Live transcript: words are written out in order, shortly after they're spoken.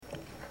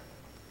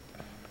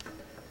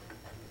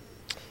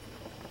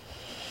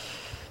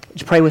Would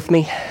you pray with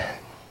me?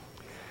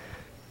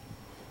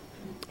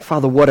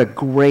 Father, what a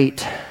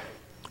great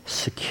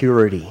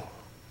security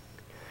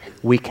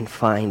we can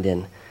find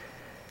in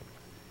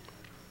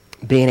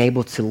being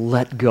able to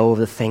let go of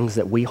the things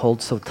that we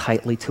hold so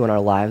tightly to in our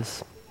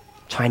lives,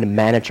 trying to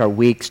manage our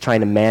weeks,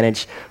 trying to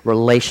manage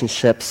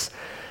relationships,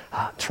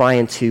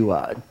 trying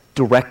to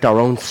direct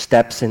our own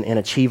steps and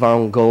achieve our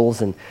own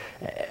goals. And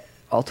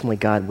ultimately,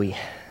 God, we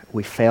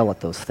fail at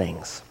those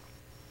things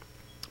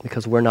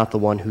because we're not the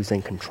one who's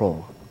in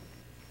control.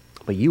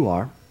 But you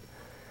are.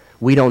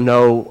 We don't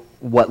know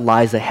what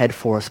lies ahead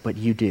for us, but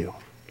you do.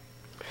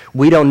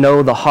 We don't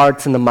know the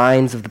hearts and the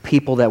minds of the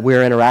people that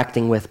we're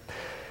interacting with,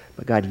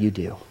 but God, you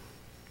do.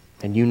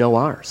 And you know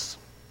ours.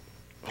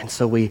 And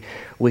so we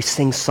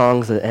sing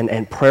songs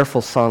and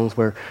prayerful songs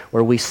where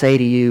we say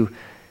to you,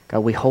 God,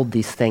 we hold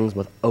these things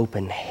with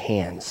open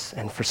hands.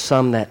 And for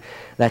some,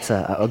 that's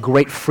a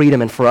great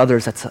freedom, and for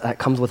others, that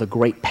comes with a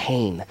great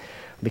pain,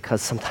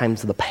 because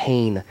sometimes the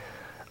pain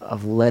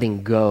of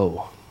letting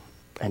go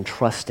and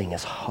trusting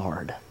is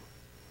hard,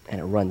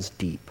 and it runs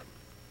deep.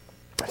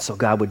 So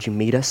God, would you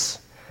meet us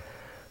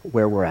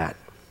where we're at?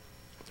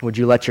 Would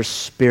you let your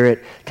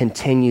Spirit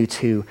continue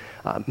to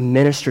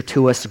minister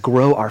to us,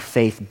 grow our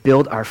faith,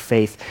 build our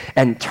faith,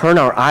 and turn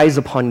our eyes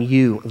upon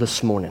you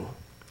this morning,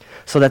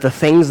 so that the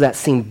things that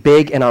seem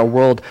big in our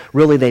world,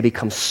 really they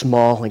become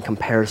small in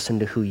comparison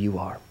to who you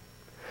are.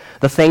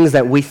 The things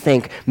that we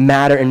think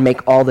matter and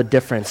make all the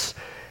difference,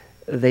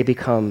 they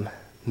become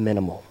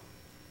minimal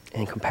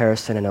in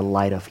comparison and in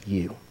light of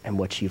you and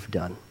what you've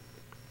done.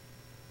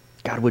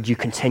 God, would you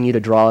continue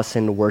to draw us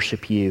in to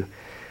worship you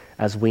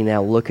as we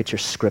now look at your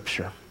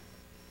scripture,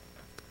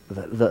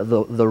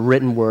 the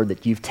written word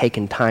that you've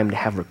taken time to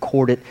have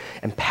recorded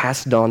and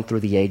passed on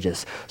through the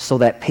ages, so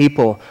that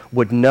people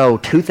would know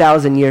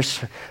 2,000 years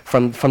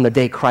from the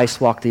day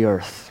Christ walked the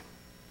earth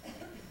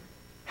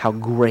how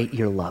great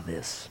your love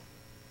is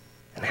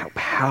and how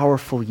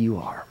powerful you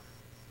are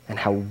and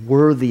how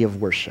worthy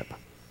of worship,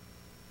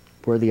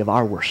 worthy of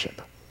our worship,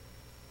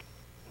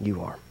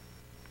 you are.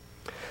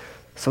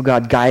 So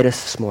God, guide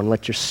us this morning.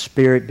 Let your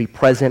Spirit be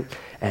present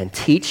and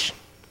teach.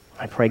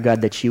 I pray,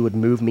 God, that you would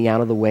move me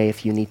out of the way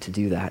if you need to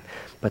do that,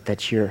 but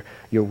that your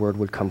word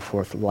would come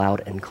forth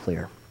loud and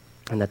clear,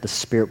 and that the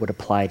Spirit would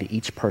apply to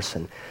each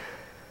person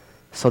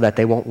so that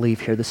they won't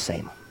leave here the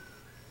same.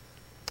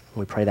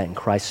 We pray that in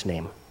Christ's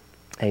name.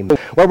 Amen.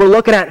 Well, we're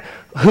looking at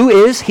who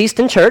is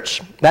Houston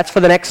Church. That's for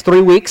the next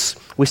 3 weeks.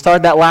 We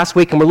started that last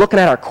week, and we're looking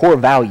at our core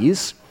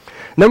values.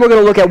 And then we're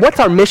going to look at what's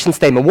our mission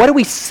statement. What do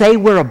we say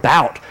we're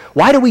about?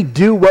 Why do we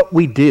do what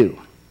we do?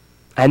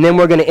 And then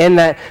we're going to end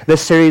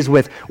this series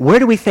with where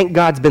do we think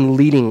God's been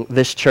leading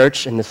this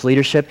church and this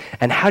leadership,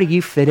 and how do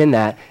you fit in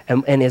that,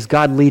 and is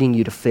God leading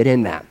you to fit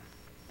in that?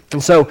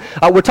 And so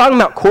we're talking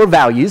about core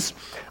values,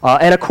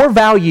 and a core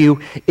value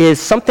is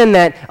something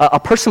that a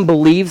person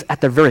believes at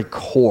their very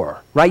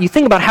core, right? You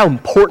think about how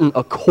important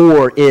a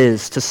core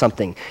is to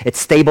something. It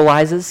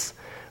stabilizes,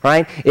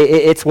 right?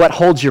 It's what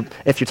holds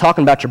if you're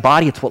talking about your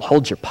body, it's what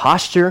holds your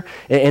posture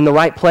in the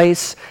right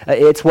place.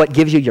 It's what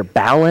gives you your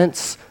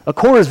balance. A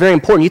core is very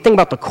important. You think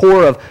about the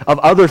core of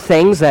other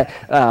things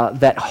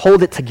that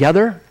hold it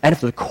together, and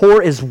if the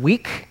core is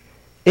weak,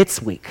 it's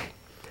weak.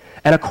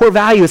 And a core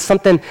value is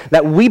something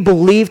that we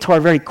believe to our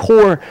very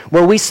core,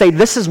 where we say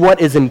this is what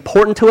is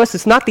important to us.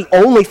 It's not the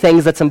only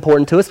things that's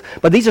important to us,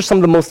 but these are some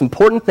of the most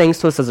important things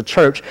to us as a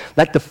church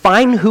that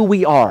define who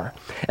we are.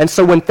 And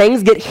so when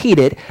things get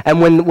heated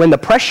and when the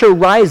pressure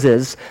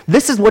rises,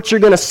 this is what you're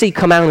going to see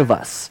come out of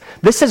us.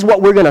 This is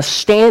what we're going to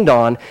stand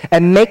on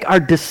and make our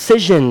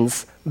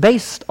decisions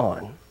based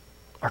on,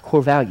 our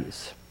core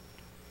values.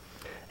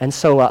 And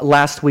so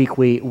last week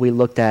we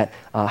looked at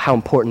how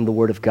important the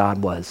Word of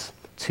God was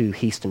to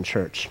Houston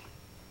Church.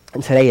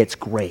 And today it's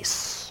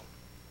grace.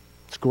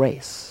 It's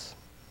grace.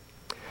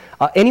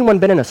 Anyone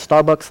been in a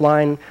Starbucks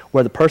line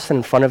where the person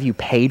in front of you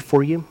paid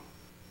for you?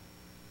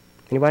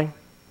 Anybody?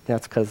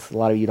 That's because a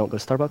lot of you don't go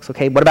to Starbucks.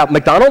 Okay, what about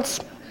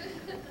McDonald's?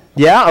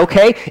 Yeah,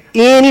 okay.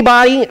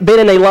 Anybody been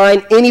in a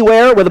line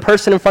anywhere where the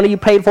person in front of you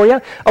paid for you?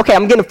 Okay,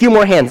 I'm getting a few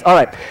more hands. All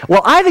right.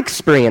 Well, I've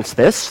experienced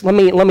this. Let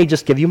me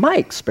just give you my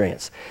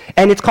experience.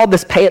 And it's called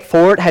this pay it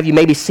forward. Have you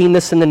maybe seen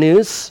this in the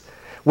news?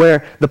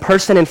 Where the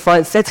person in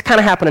front, it's kind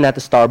of happening at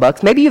the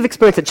Starbucks. Maybe you've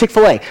experienced it at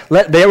Chick-fil-A.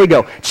 There we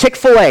go.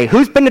 Chick-fil-A.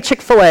 Who's been to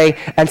Chick-fil-A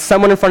and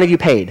someone in front of you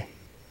paid?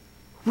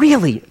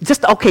 Really?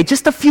 Just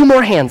a few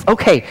more hands.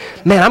 Okay,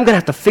 man, I'm going to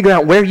have to figure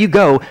out where you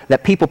go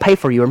that people pay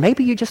for you. Or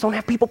maybe you just don't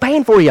have people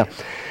paying for you.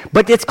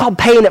 But it's called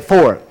paying it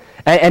forward.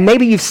 And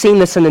maybe you've seen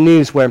this in the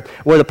news where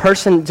the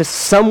person just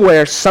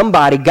somewhere,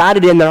 somebody got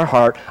it in their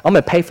heart, I'm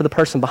going to pay for the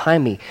person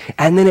behind me.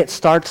 And then it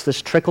starts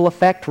this trickle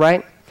effect,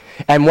 right?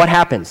 And what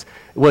happens?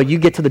 Well, you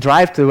get to the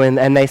drive-thru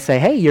and they say,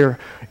 hey, your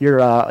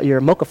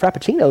mocha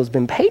frappuccino has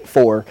been paid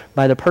for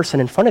by the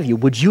person in front of you.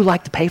 Would you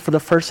like to pay for the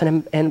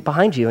person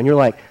behind you? And you're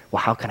like,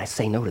 well, how can I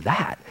say no to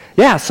that?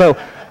 Yeah, so,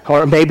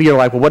 or maybe you're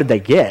like, well, what did they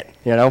get,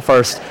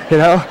 first,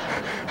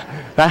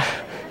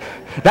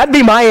 That'd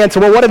be my answer.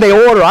 Well, what did they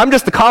order? I'm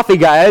just the coffee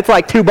guy. It's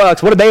like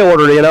 $2. What did they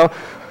order,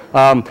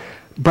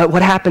 But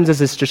what happens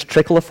is it's just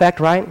trickle effect,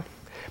 right?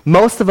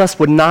 Most of us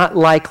would not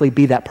likely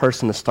be that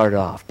person to start it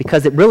off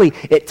because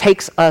it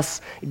takes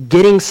us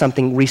getting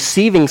something,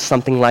 receiving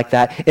something like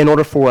that in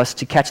order for us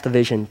to catch the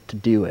vision to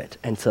do it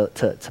and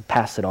to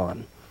pass it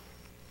on.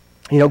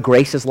 You know,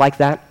 grace is like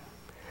that.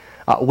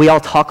 We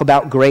all talk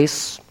about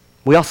grace.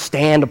 We all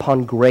stand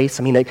upon grace.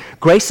 I mean,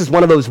 grace is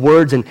one of those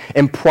words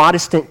in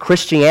Protestant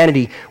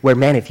Christianity where,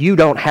 man, if you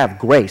don't have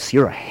grace,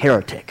 you're a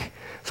heretic.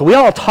 So we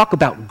all talk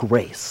about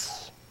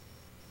grace,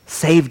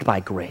 saved by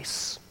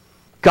grace.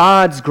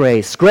 God's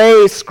grace,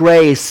 grace,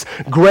 grace,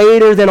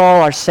 greater than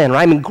all our sin,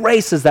 right? I mean,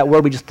 grace is that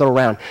word we just throw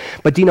around.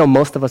 But do you know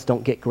most of us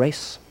don't get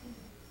grace?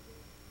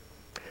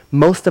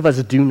 Most of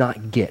us do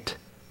not get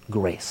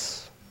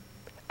grace.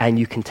 And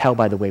you can tell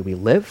by the way we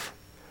live,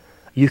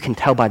 you can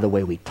tell by the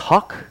way we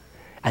talk,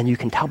 and you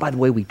can tell by the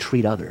way we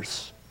treat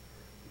others.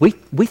 We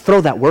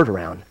throw that word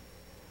around,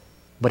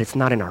 but it's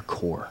not in our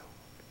core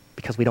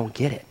because we don't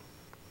get it.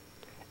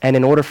 And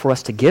in order for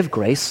us to give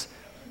grace,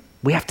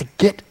 we have to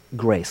get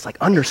grace, like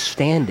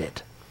understand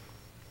it.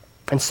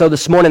 And so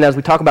this morning, as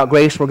we talk about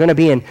grace, we're going to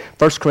be in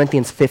 1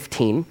 Corinthians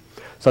 15.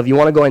 So if you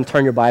want to go and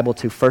turn your Bible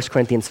to 1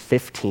 Corinthians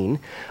 15.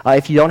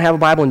 If you don't have a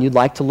Bible and you'd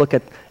like to look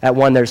at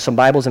one, there's some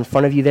Bibles in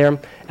front of you there. And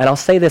I'll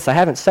say this, I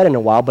haven't said it in a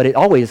while, but it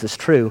always is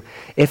true.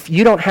 If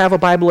you don't have a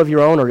Bible of your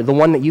own or the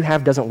one that you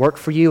have doesn't work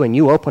for you and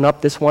you open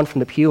up this one from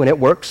the pew and it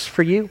works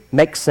for you,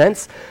 makes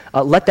sense,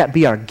 let that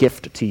be our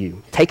gift to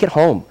you. Take it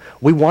home.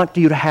 We want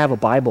you to have a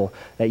Bible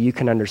that you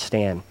can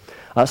understand.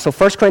 So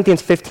 1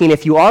 Corinthians 15,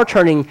 if you are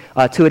turning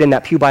to it in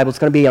that pew Bible, it's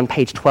going to be on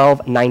page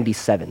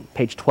 1297.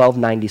 Page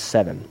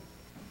 1297.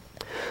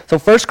 So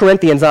 1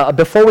 Corinthians,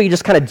 before we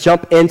just kind of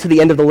jump into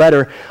the end of the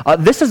letter,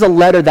 this is a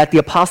letter that the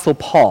Apostle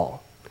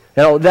Paul,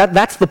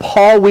 that's the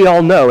Paul we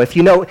all know. If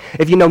you know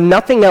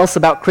nothing else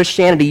about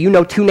Christianity, you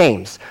know two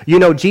names. You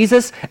know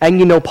Jesus and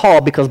you know Paul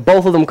because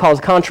both of them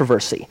cause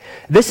controversy.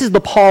 This is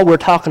the Paul we're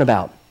talking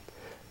about.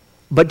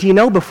 But do you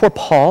know before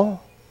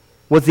Paul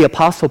was the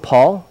Apostle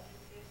Paul,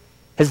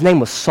 his name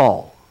was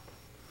Saul.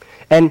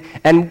 And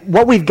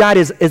what we've got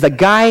is a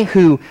guy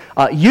who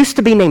used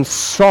to be named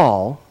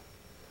Saul,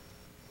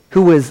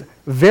 who was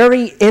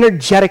very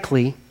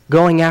energetically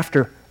going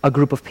after a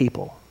group of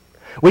people.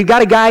 We've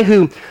got a guy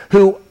who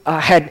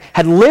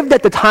had lived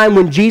at the time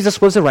when Jesus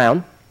was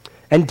around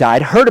and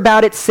died, heard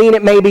about it, seen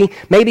it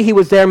maybe he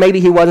was there, maybe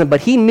he wasn't,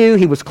 but he knew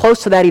he was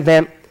close to that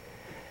event.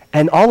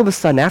 And all of a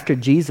sudden, after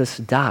Jesus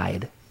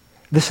died,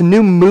 this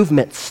new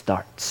movement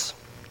starts.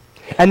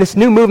 And this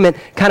new movement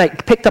kind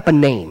of picked up a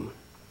name.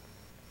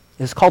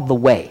 It's called the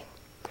Way.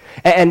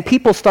 And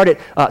people started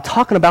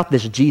talking about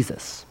this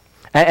Jesus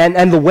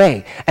and the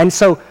Way. And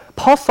so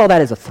Paul saw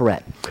that as a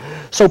threat.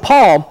 So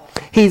Paul,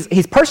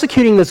 he's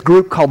persecuting this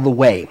group called the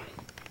Way.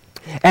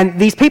 And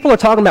these people are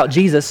talking about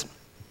Jesus,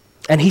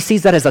 and he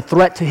sees that as a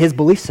threat to his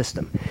belief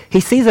system. He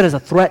sees it as a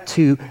threat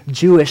to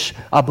Jewish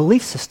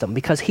belief system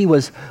because he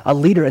was a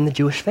leader in the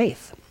Jewish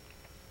faith.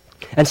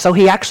 And so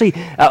he actually,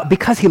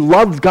 because he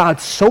loved God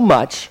so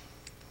much,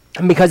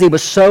 and because he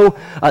was so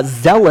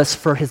zealous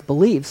for his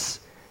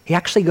beliefs, he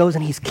actually goes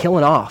and he's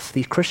killing off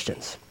these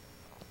Christians.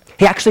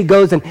 He actually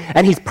goes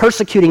and he's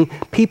persecuting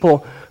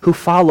people who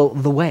follow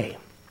the Way.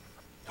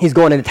 He's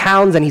going into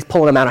towns and he's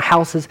pulling them out of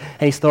houses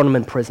and he's throwing them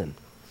in prison.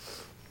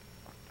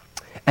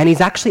 And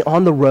he's actually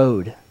on the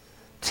road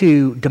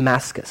to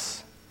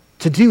Damascus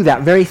to do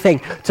that very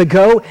thing, to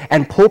go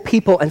and pull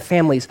people and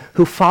families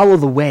who follow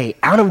the Way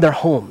out of their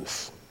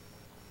homes.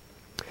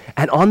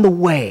 And on the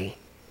way,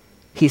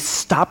 he's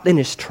stopped in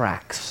his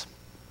tracks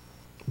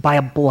by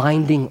a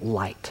blinding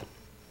light.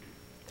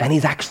 And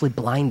he's actually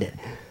blinded.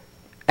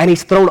 And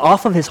he's thrown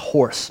off of his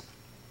horse.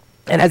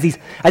 And as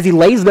he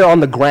lays there on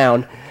the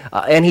ground,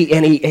 and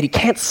he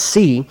can't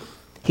see,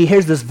 he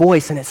hears this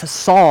voice, and it says,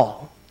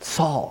 "Saul,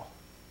 Saul,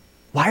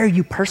 why are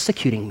you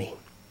persecuting me?"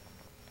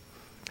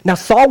 Now,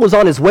 Saul was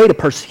on his way to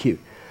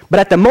persecute, but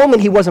at the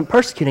moment he wasn't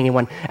persecuting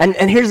anyone.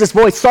 And here's this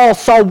voice, "Saul,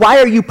 Saul, why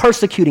are you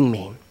persecuting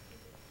me?"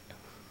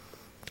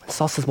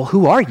 Saul says, "Well,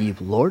 who are you,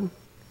 Lord?"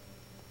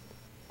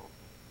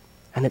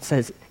 And it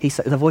says,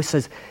 the voice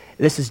says,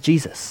 "This is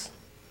Jesus,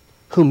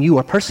 whom you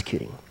are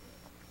persecuting."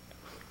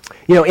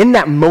 You know, in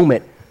that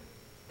moment,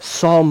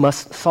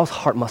 Saul's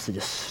heart must have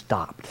just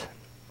stopped.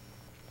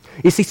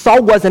 You see,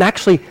 Saul wasn't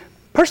actually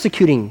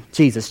persecuting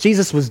Jesus.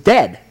 Jesus was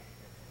dead.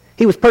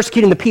 He was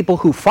persecuting the people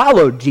who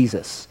followed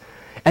Jesus.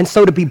 And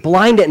so to be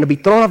blinded and to be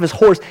thrown off his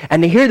horse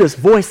and to hear this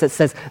voice that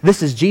says,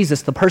 "This is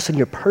Jesus, the person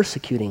you're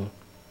persecuting,"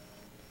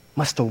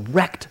 must have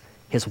wrecked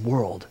his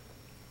world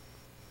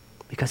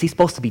because he's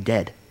supposed to be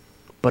dead.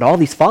 But all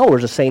these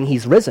followers are saying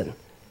he's risen.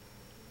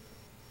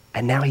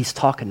 And now he's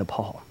talking to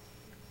Paul.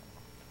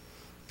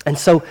 And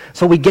so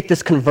we get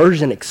this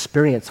conversion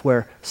experience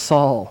where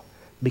Saul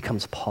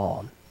becomes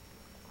Paul.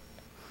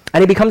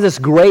 And he becomes this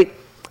great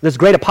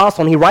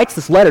apostle, and he writes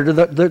this letter to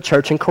the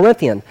church in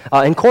Corinth.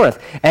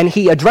 And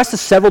he addresses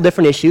several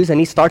different issues, and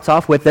he starts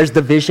off with, there's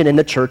division in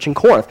the church in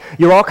Corinth.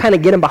 You're all kind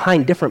of getting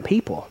behind different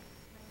people.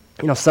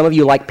 You know, some of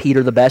you like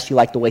Peter the best. You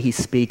like the way he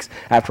speaks.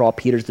 After all,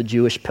 Peter's the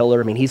Jewish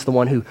pillar. I mean, he's the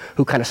one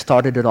who kind of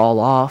started it all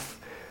off.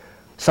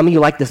 Some of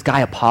you like this guy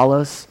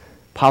Apollos.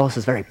 Apollos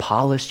is very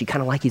polished. You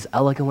kind of like he's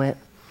eloquent.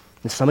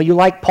 And some of you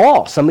like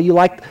Paul. Some of you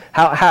like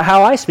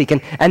how I speak.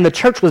 And the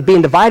church was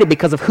being divided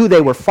because of who they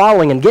were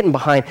following and getting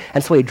behind.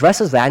 And so he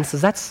addresses that and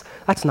says,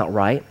 that's not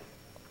right.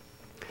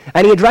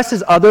 And he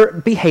addresses other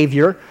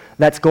behavior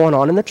that's going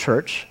on in the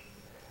church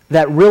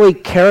that really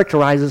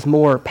characterizes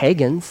more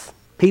pagans,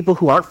 people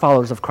who aren't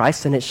followers of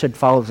Christ, and it should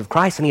followers of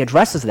Christ. And he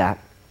addresses that.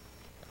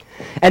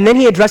 And then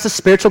he addresses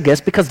spiritual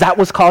gifts because that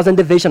was causing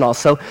division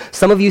also.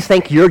 Some of you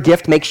think your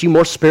gift makes you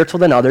more spiritual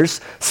than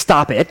others.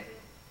 Stop it.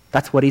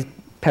 That's what he's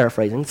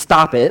paraphrasing.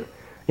 Stop it.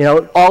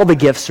 All the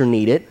gifts are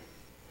needed.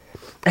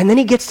 And then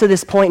he gets to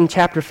this point in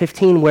chapter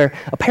 15 where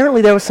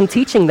apparently there was some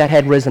teaching that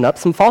had risen up,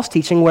 some false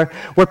teaching where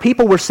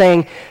people were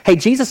saying, hey,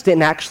 Jesus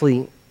didn't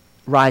actually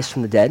rise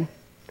from the dead.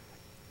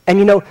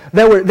 And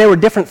there were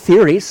different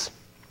theories.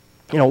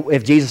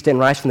 If Jesus didn't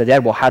rise from the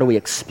dead, well, how do we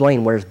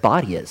explain where his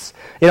body is?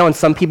 And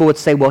some people would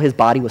say, well, his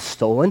body was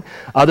stolen.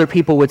 Other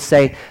people would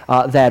say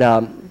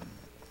that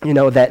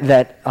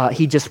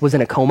he just was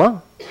in a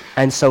coma,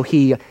 and so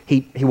he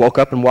woke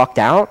up and walked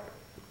out.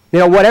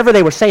 Whatever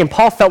they were saying,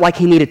 Paul felt like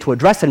he needed to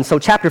address it. And so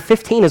chapter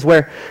 15 is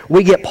where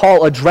we get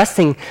Paul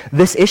addressing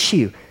this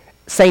issue,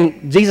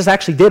 saying Jesus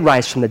actually did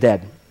rise from the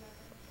dead.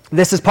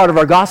 This is part of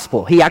our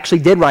gospel. He actually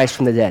did rise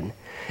from the dead.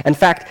 In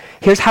fact,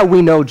 here's how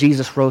we know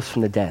Jesus rose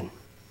from the dead.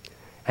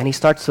 And he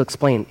starts to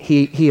explain,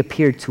 he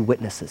appeared to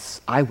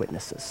witnesses,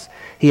 eyewitnesses.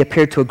 He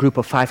appeared to a group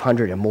of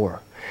 500 and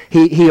more.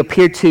 He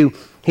appeared to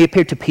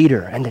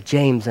Peter and to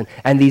James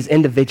and these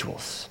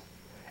individuals.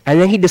 And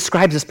then he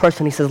describes this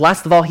person. He says,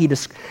 last of all,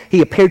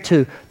 he appeared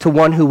to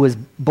one who was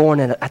born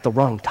at the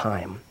wrong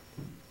time.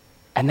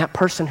 And that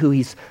person who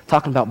he's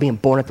talking about being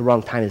born at the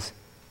wrong time is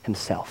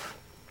himself,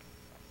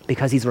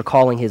 because he's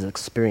recalling his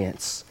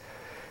experience.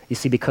 You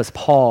see, because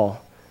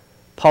Paul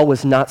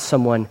was not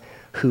someone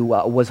who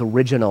was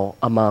original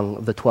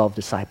among the 12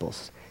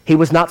 disciples. He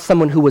was not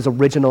someone who was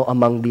original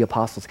among the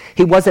apostles.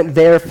 He wasn't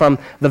there from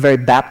the very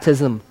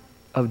baptism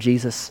of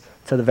Jesus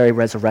to the very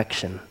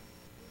resurrection.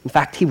 In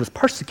fact, he was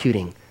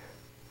persecuting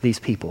these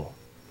people.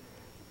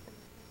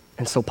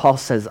 And so Paul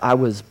says, I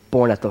was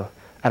born at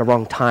a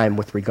wrong time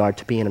with regard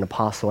to being an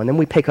apostle. And then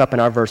we pick up in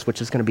our verse,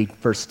 which is going to be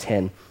verse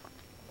 10.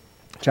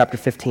 Chapter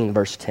 15,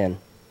 verse 10.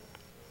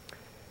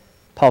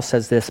 Paul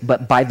says this,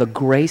 but by the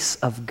grace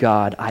of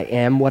God I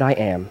am what I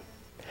am,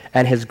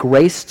 and his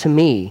grace to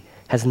me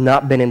has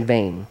not been in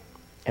vain.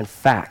 In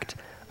fact,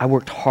 I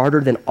worked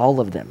harder than all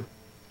of them,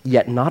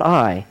 yet not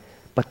I,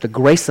 but the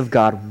grace of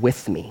God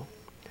with me.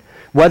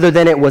 Whether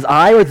then it was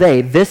I or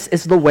they, this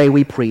is the way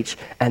we preach,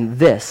 and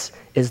this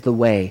is the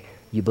way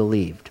you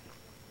believed.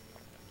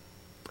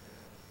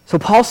 So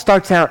Paul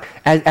starts out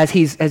as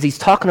he's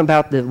talking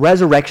about the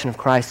resurrection of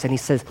Christ, and he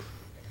says,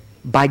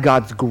 by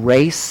God's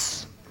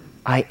grace,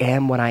 I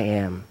am what I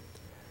am.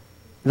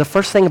 The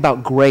first thing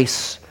about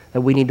grace that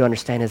we need to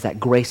understand is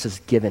that grace is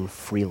given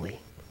freely.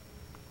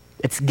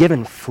 It's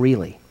given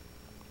freely.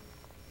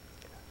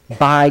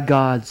 By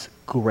God's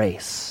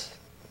grace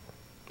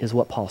is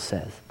what Paul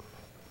says.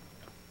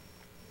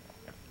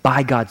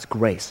 By God's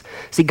grace.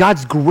 See,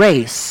 God's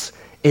grace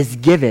is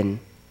given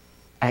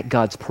at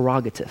God's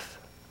prerogative.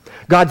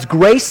 God's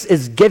grace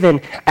is given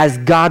as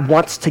God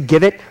wants to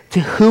give it, to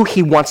who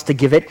he wants to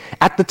give it,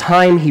 at the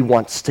time he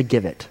wants to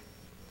give it.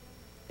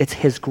 It's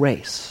his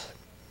grace.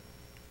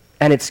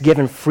 And it's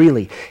given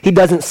freely. He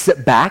doesn't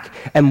sit back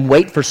and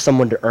wait for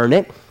someone to earn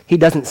it. He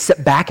doesn't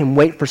sit back and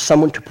wait for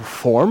someone to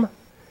perform.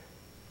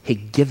 He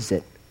gives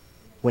it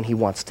when he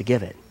wants to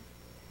give it.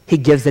 He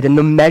gives it in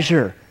the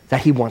measure that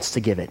he wants to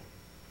give it.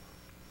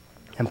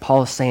 And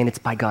Paul is saying it's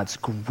by God's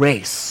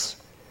grace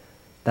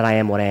that I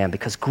am what I am,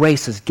 because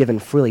grace is given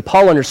freely.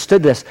 Paul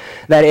understood this,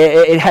 that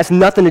it has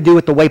nothing to do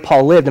with the way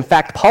Paul lived. In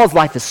fact, Paul's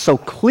life is so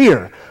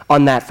clear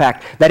on that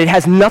fact that it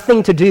has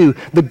nothing to do,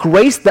 the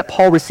grace that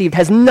Paul received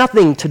has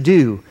nothing to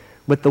do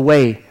with the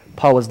way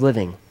Paul was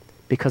living,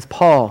 because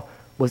Paul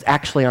was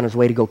actually on his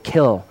way to go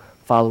kill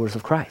followers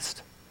of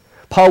Christ.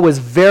 Paul was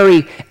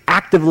very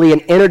actively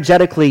and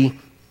energetically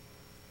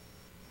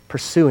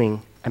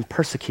pursuing and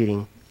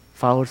persecuting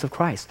followers of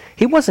Christ.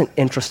 He wasn't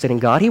interested in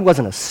God. He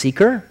wasn't a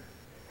seeker.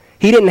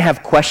 He didn't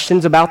have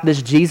questions about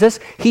this Jesus.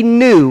 He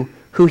knew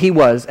who he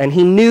was, and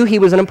he knew he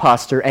was an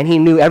imposter, and he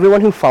knew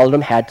everyone who followed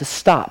him had to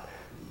stop.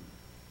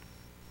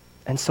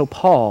 And so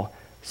Paul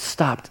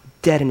stopped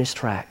dead in his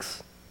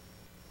tracks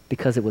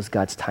because it was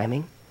God's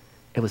timing,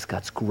 it was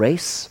God's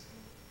grace,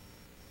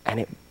 and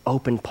it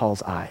opened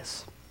Paul's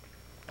eyes.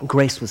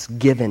 Grace was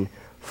given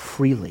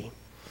freely.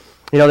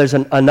 There's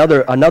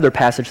another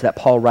passage that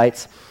Paul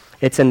writes.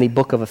 It's in the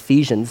book of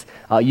Ephesians.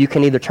 You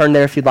can either turn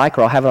there if you'd like,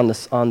 or I'll have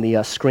it on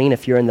the screen.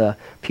 If you're in the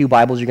Pew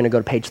Bibles, you're going to go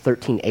to page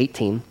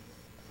 1318.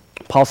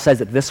 Paul says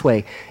it this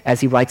way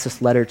as he writes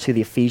this letter to the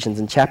Ephesians.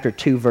 In chapter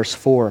 2, verse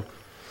 4,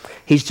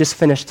 he's just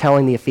finished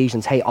telling the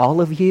Ephesians, hey,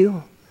 all of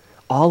you,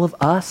 all of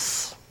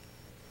us,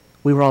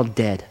 we were all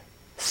dead,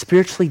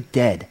 spiritually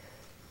dead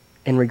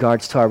in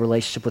regards to our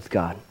relationship with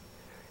God.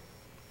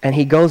 And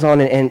he goes on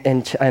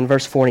in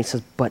verse 4 and he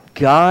says, but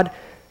God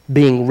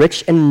being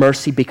rich in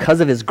mercy because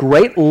of his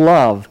great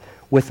love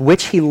with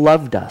which he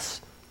loved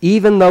us,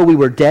 even though we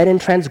were dead in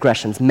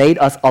transgressions, made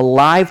us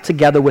alive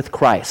together with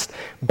Christ.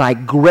 By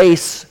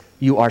grace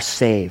you are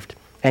saved.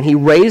 And he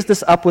raised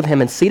us up with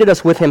him and seated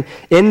us with him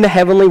in the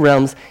heavenly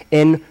realms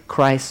in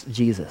Christ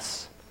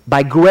Jesus.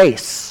 By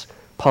grace,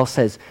 Paul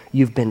says,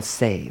 you've been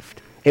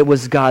saved. It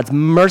was God's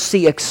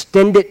mercy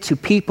extended to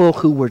people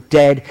who were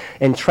dead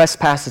in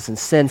trespasses and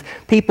sins,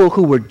 people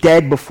who were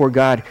dead before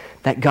God,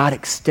 that God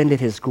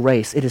extended his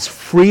grace. It is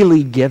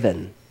freely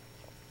given.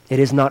 It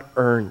is not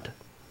earned.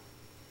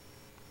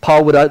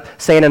 Paul would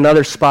say in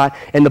another spot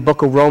in the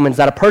book of Romans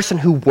that a person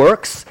who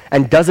works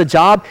and does a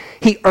job,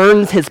 he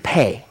earns his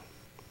pay.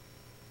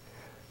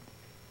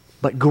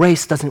 But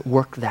grace doesn't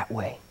work that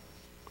way.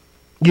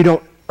 You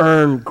don't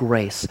earn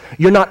grace.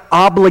 You're not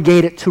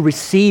obligated to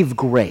receive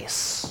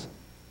grace.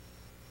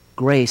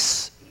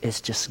 Grace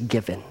is just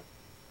given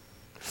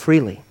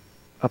freely,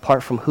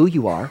 apart from who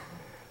you are,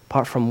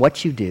 apart from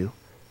what you do,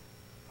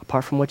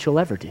 apart from what you'll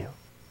ever do.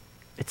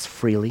 It's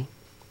freely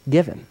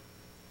given.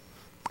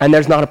 And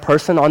there's not a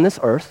person on this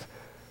earth,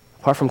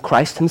 apart from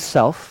Christ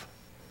himself,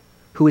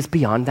 who is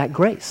beyond that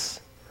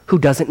grace, who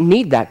doesn't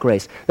need that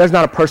grace. There's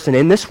not a person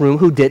in this room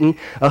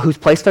who's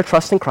placed their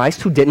trust in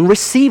Christ, who didn't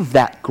receive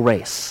that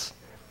grace.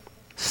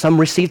 Some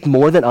received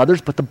more than others,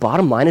 but the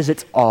bottom line is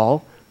it's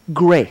all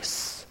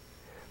grace.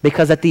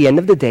 Because at the end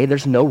of the day,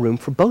 there's no room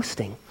for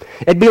boasting.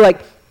 It'd be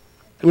like,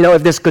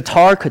 if this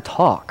guitar could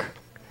talk,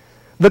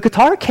 the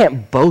guitar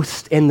can't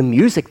boast in the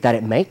music that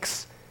it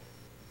makes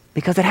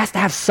because it has to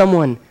have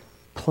someone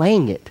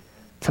playing it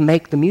to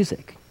make the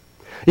music.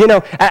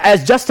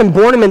 As Justin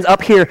Borneman's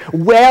up here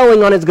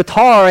wailing on his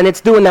guitar and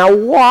it's doing that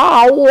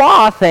wah,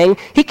 wah thing,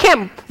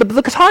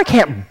 the guitar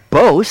can't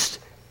boast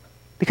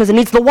because it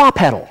needs the wah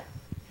pedal.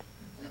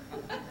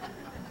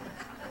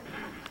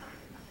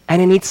 And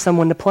it needs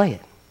someone to play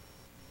it.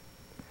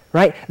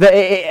 Right?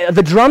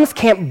 The drums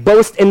can't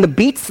boast in the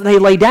beats they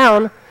lay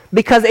down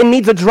because it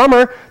needs a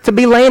drummer to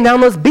be laying down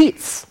those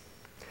beats.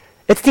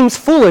 It seems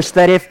foolish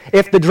that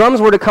if the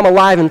drums were to come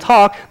alive and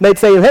talk, they'd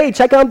say, hey,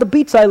 check out the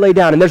beats I lay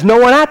down, and there's no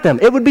one at them.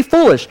 It would be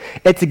foolish.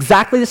 It's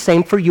exactly the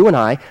same for you and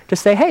I to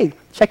say, hey,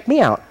 check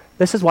me out.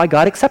 This is why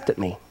God accepted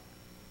me.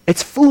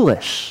 It's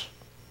foolish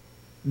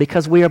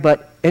because we are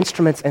but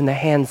instruments in the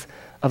hands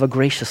of a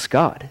gracious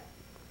God.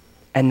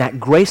 And that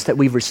grace that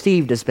we've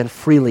received has been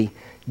freely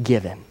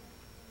given.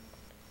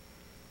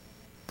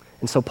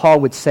 And so Paul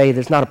would say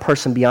there's not a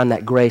person beyond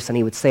that grace, and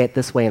he would say it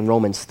this way in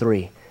Romans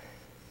 3.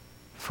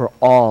 For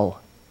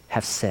all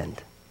have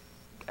sinned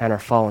and are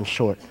fallen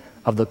short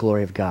of the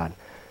glory of God.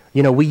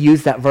 We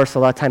use that verse a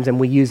lot of times, and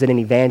we use it in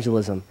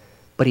evangelism,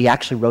 but he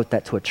actually wrote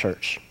that to a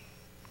church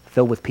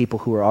filled with people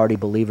who were already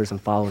believers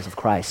and followers of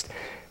Christ.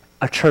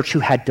 A church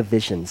who had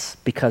divisions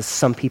because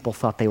some people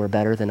thought they were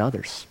better than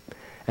others.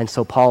 And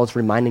so Paul is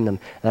reminding them,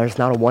 there's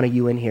not a one of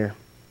you in here,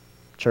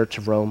 Church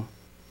of Rome,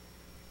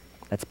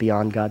 that's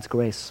beyond God's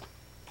grace.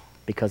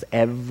 Because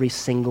every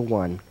single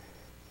one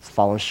has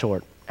fallen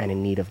short and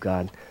in need of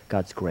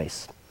God's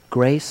grace.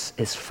 Grace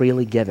is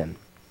freely given.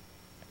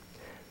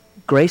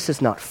 Grace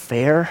is not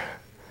fair.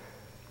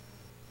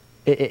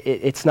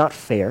 It's not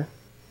fair.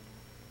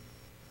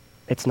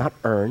 It's not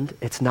earned.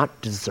 It's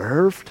not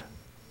deserved.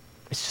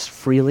 It's just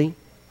freely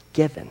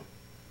given.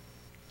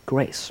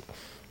 Grace.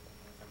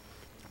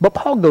 But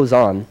Paul goes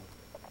on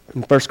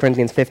in 1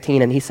 Corinthians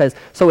 15, and he says,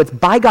 so it's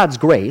by God's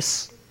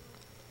grace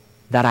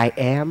that I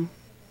am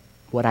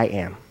what I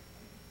am.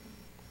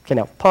 Okay,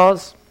 now,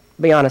 pause.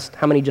 Be honest.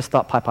 How many just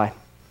thought pie?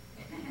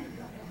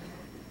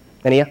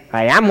 Any of you?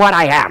 I am what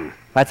I am.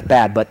 That's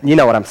bad, but you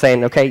know what I'm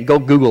saying, okay? Go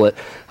Google it.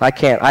 I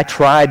can't. I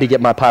tried to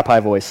get my pie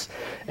voice,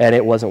 and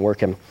it wasn't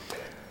working.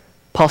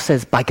 Paul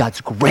says, by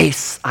God's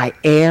grace, I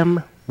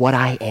am what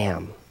I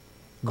am.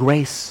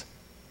 Grace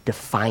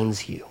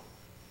defines you.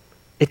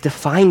 It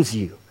defines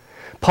you.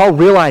 Paul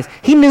realized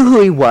he knew who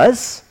he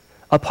was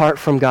apart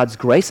from God's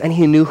grace, and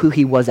he knew who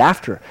he was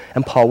after.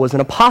 And Paul was an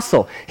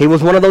apostle. He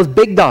was one of those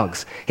big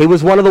dogs. He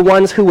was one of the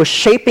ones who was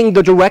shaping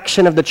the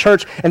direction of the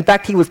church. In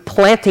fact, he was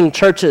planting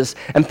churches,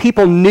 and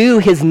people knew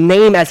his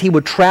name as he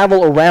would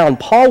travel around.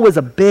 Paul was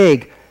a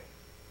big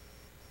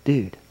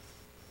dude.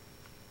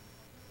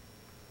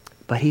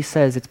 But he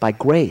says it's by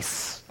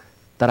grace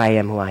that I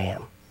am who I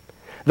am.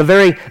 The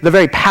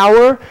very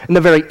power and the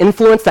very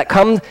influence that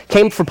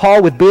came for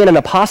Paul with being an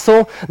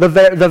apostle, the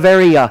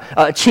very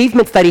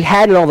achievements that he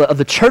had in all of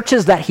the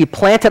churches that he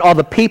planted, all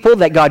the people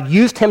that God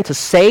used him to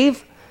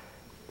save,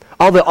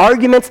 all the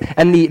arguments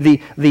and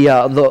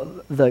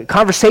the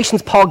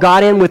conversations Paul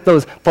got in with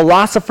those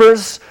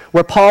philosophers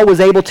where Paul was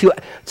able to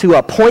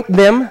point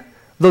them,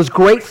 those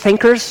great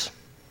thinkers,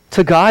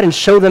 to God and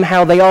show them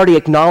how they already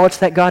acknowledged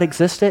that God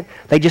existed.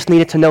 They just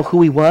needed to know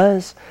who he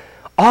was.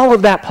 All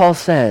of that, Paul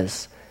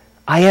says,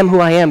 I am who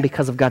I am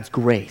because of God's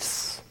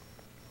grace.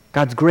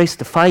 God's grace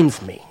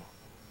defines me.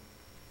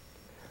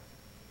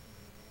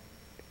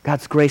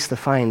 God's grace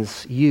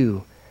defines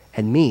you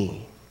and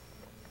me.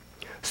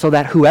 So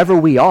that whoever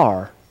we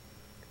are,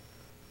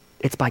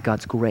 it's by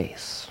God's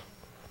grace.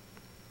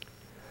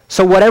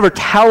 So whatever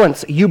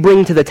talents you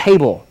bring to the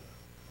table,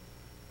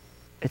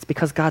 it's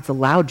because God's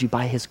allowed you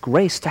by his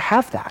grace to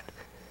have that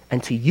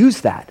and to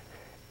use that.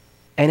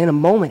 And in a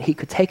moment, he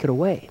could take it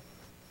away.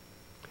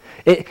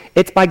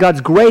 It's by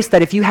God's grace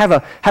that if you have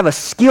a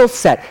skill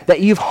set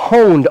that you've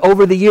honed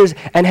over the years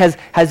and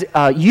has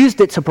used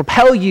it to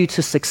propel you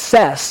to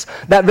success,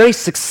 that very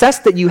success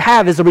that you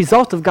have is a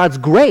result of God's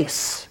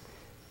grace.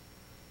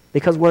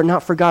 Because were it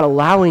not for God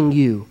allowing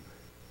you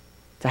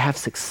to have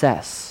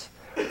success,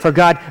 for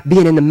God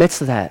being in the midst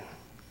of that,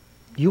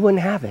 you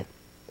wouldn't have it.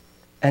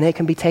 And it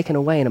can be taken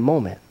away in a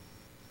moment.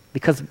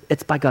 Because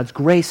it's by God's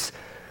grace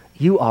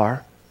you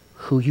are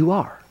who you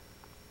are.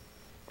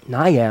 And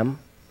I am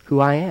who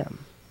I am.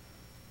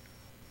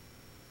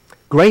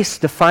 Grace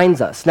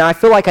defines us. Now, I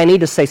feel like I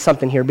need to say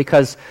something here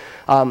because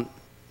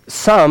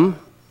some,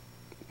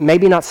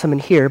 maybe not some in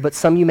here, but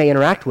some you may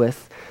interact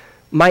with,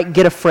 might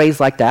get a phrase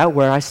like that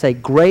where I say,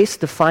 grace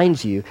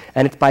defines you,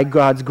 and it's by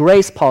God's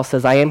grace, Paul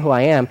says, I am who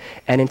I am.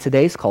 And in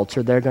today's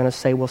culture, they're going to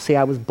say, well, see,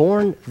 I was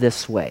born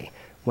this way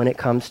when it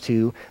comes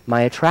to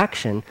my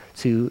attraction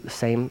to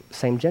same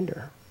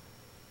gender.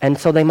 And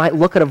so they might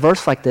look at a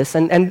verse like this,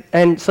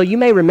 and so you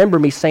may remember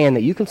me saying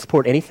that you can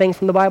support anything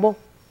from the Bible.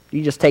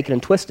 You just take it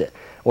and twist it,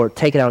 or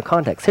take it out of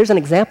context. Here's an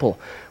example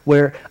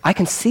where I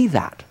can see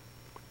that,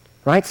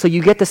 right? So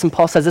you get this, and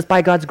Paul says, it's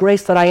by God's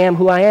grace that I am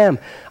who I am.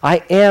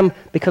 I am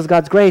because of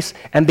God's grace,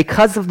 and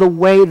because of the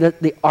way that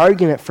the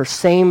argument for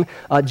same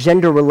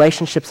gender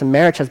relationships and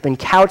marriage has been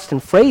couched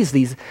and phrased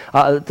these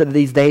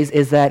days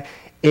is that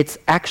it's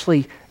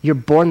actually, you're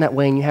born that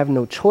way and you have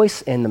no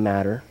choice in the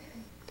matter.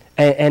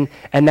 And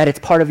that it's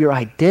part of your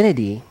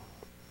identity,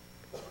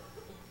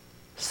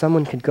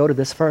 someone could go to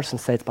this verse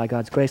and say, it's by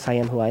God's grace I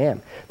am who I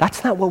am.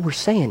 That's not what we're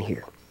saying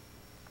here.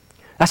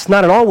 That's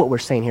not at all what we're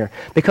saying here.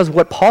 Because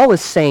what Paul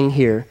is saying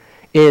here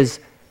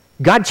is,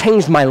 God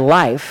changed my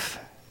life.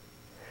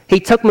 He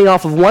took me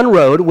off of one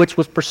road, which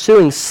was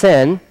pursuing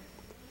sin,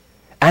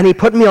 and he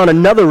put me on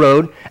another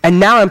road, and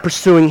now I'm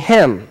pursuing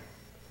him.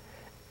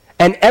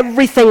 And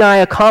everything I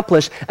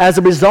accomplish as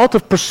a result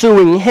of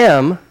pursuing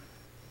him,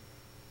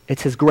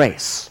 it's his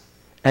grace,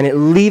 and it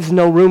leaves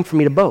no room for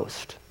me to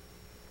boast.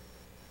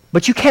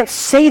 But you can't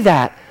say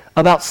that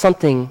about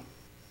something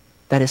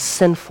that is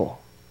sinful.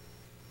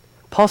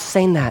 Paul's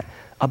saying that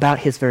about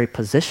his very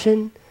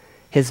position,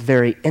 his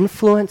very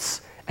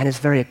influence, and his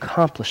very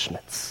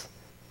accomplishments.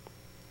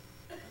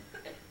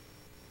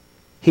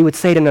 He would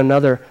say it in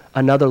another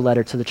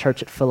letter to the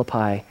church at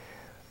Philippi,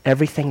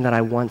 everything that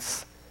I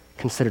once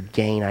considered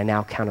gain, I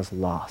now count as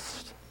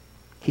lost.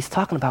 He's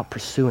talking about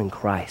pursuing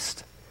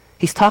Christ.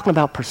 He's talking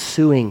about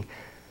pursuing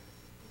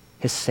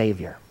his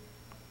Savior.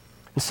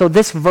 And so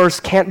this verse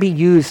can't be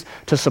used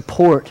to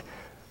support,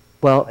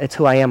 well, it's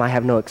who I am, I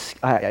have no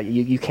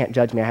you can't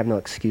judge me, I have no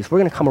excuse. We're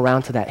going to come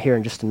around to that here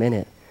in just a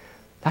minute.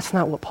 That's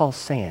not what Paul's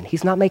saying.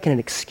 He's not making an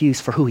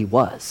excuse for who he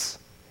was.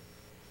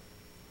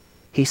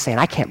 He's saying,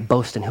 I can't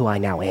boast in who I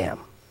now am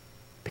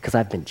because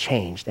I've been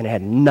changed and it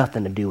had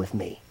nothing to do with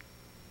me.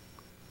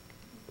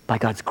 By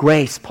God's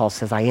grace, Paul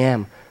says, I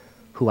am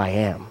who I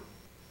am.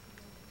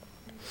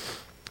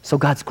 So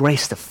God's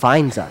grace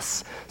defines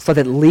us so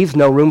that it leaves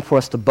no room for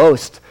us to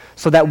boast,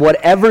 so that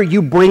whatever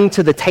you bring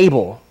to the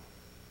table,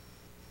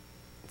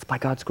 it's by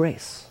God's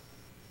grace.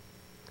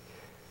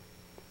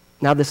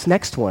 Now this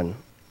next one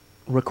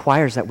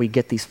requires that we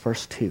get these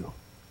first two.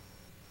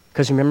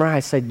 Because remember I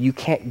said you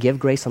can't give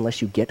grace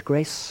unless you get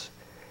grace,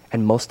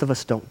 and most of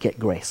us don't get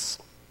grace.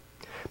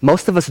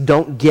 Most of us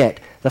don't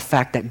get the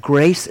fact that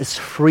grace is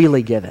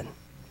freely given.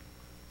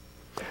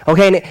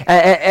 Okay,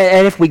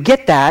 and if we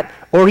get that,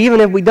 or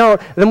even if we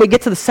don't, then we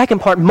get to the second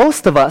part.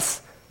 Most of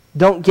us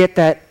don't get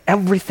that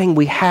everything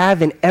we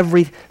have and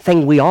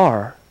everything we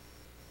are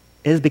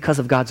is because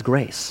of God's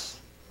grace.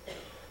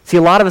 See,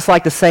 a lot of us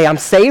like to say, I'm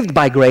saved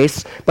by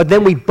grace, but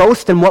then we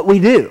boast in what we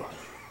do.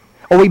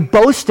 Or we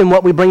boast in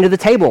what we bring to the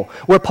table.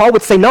 Where Paul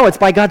would say, no, it's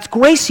by God's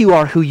grace you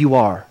are who you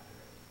are.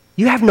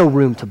 You have no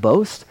room to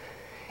boast.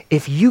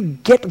 If you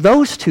get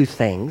those two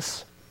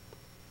things,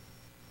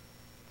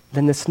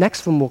 then this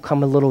next one will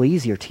come a little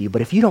easier to you.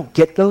 But if you don't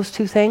get those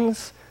two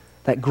things,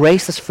 that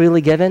grace is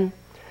freely given,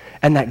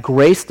 and that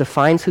grace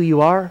defines who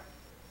you are,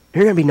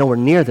 you're going to be nowhere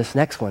near this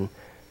next one,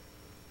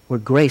 where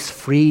grace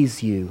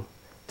frees you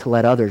to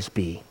let others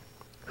be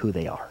who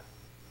they are.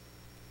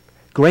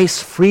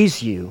 Grace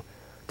frees you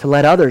to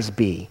let others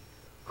be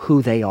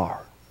who they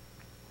are.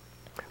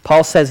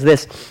 Paul says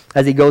this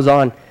as he goes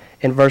on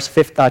in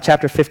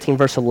chapter 15,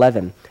 verse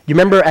 11. You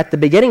remember at the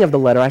beginning of the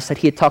letter, I said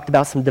he had talked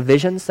about some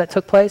divisions that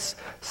took place.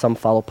 Some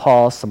follow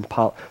Paul, some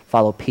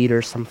follow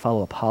Peter, some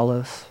follow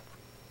Apollos.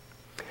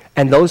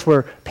 And those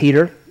were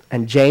Peter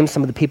and James,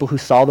 some of the people who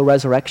saw the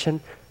resurrection.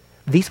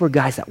 These were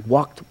guys that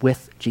walked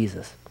with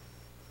Jesus.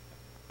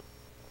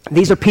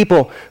 These are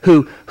people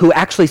who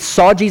actually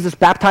saw Jesus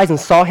baptized and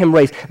saw him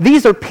raised.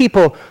 These are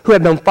people who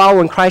have been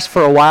following Christ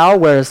for a while,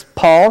 whereas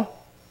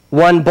Paul,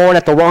 one born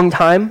at the wrong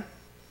time,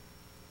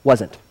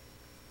 wasn't.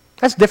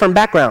 That's different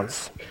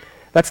backgrounds.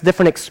 That's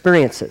different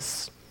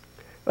experiences.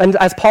 And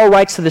as Paul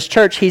writes to this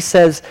church, he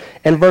says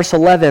in verse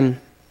 11,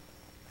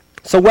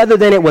 So whether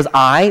then it was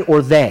I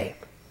or they,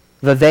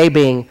 the they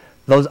being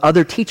those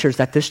other teachers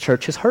that this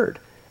church has heard,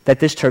 that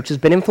this church has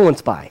been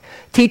influenced by.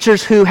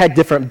 Teachers who had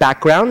different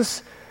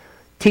backgrounds,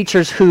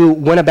 teachers who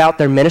went about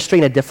their ministry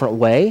in a different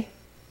way.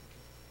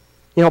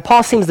 You know,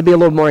 Paul seems to be a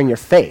little more in your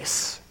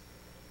face.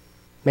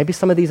 Maybe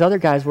some of these other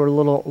guys were a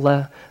little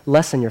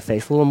less in your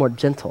face, a little more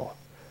gentle.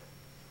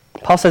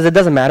 Paul says it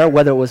doesn't matter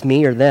whether it was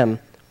me or them.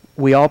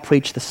 We all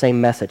preach the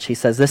same message. He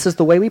says, this is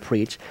the way we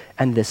preach,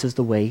 and this is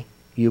the way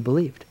you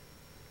believed.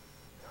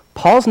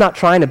 Paul's not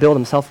trying to build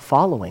himself a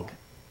following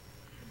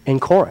in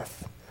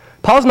Corinth.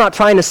 Paul's not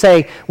trying to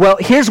say, well,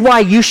 here's why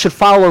you should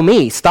follow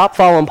me. Stop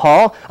following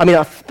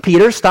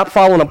Peter, stop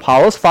following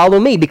Apollos, follow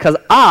me, because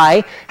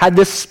I had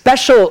this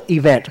special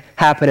event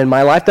happen in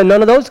my life that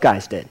none of those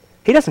guys did.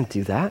 He doesn't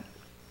do that.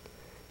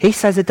 He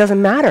says it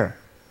doesn't matter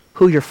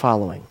who you're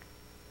following.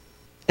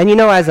 And you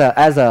know, as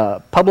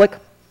a public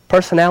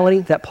personality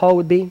that Paul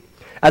would be,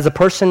 as a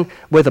person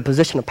with a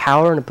position of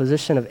power and a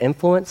position of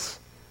influence,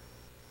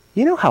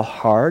 you know how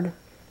hard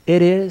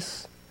it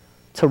is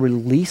to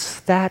release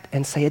that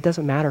and say it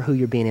doesn't matter who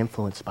you're being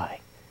influenced by.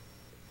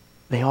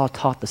 They all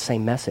taught the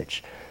same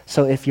message.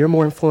 So if you're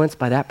more influenced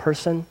by that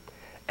person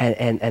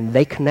and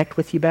they connect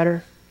with you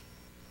better,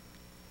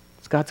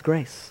 it's God's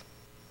grace.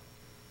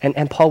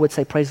 And Paul would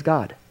say, praise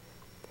God.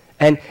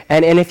 And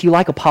if you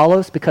like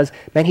Apollos, because,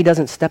 man, he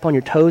doesn't step on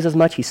your toes as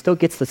much, he still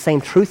gets the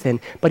same truth in,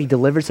 but he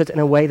delivers it in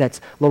a way that's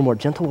a little more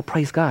gentle, well,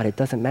 praise God, it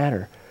doesn't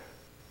matter.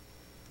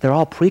 They're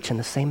all preaching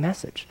the same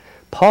message.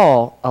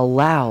 Paul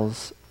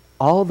allows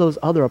all those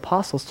other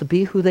apostles to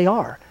be who they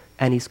are,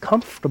 and he's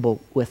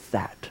comfortable with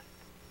that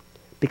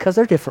because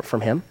they're different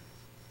from him.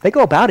 They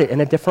go about it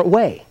in a different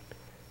way.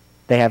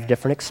 They have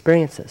different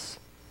experiences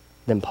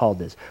than Paul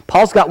does.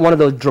 Paul's got one of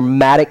those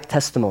dramatic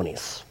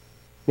testimonies.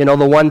 You know,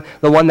 the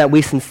one that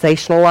we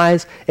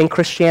sensationalize in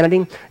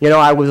Christianity. You know,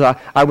 I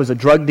was a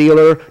drug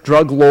dealer,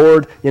 drug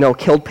lord, you know,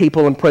 killed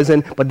people in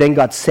prison, but then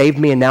God saved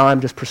me and now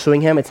I'm just pursuing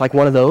him. It's like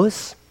one of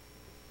those.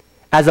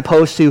 As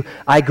opposed to,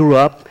 I grew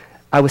up,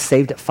 I was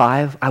saved at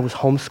 5, I was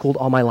homeschooled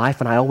all my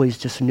life, and I always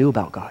just knew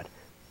about God.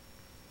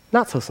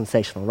 Not so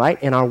sensational,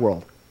 right, in our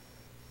world.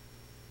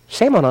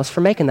 Shame on us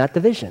for making that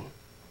division.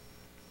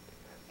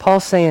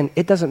 Paul's saying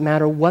it doesn't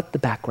matter what the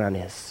background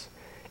is.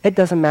 It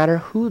doesn't matter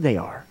who they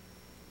are.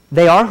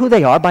 They are who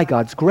they are by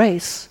God's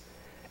grace,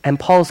 and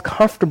Paul's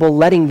comfortable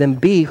letting them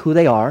be who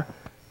they are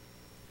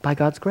by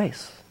God's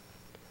grace.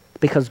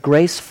 Because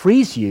grace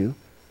frees you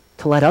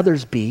to let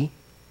others be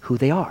who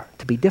they are,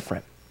 to be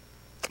different.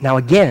 Now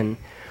again,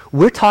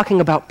 we're talking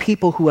about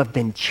people who have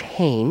been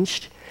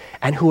changed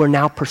and who are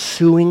now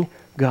pursuing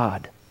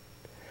God.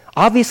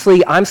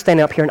 Obviously, I'm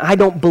standing up here and I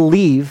don't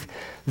believe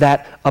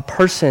that a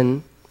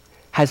person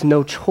has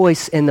no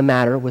choice in the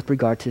matter with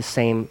regard to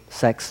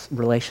same-sex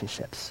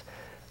relationships.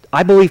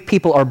 I believe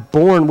people are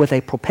born with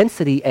a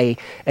propensity,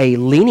 a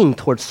leaning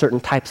towards certain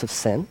types of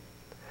sin.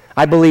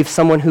 I believe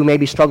someone who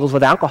maybe struggles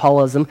with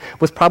alcoholism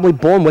was probably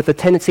born with a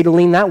tendency to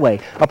lean that way.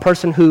 A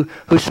person who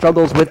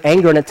struggles with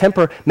anger and a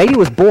temper maybe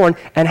was born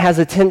and has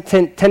a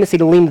tendency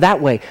to lean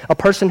that way. A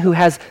person who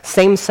has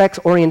same-sex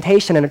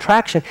orientation and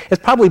attraction is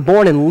probably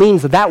born and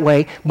leans that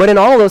way, but in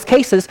all of those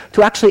cases,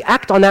 to actually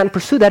act on that and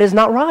pursue that is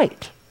not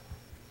right.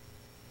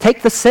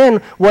 Take the sin,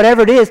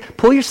 whatever it is,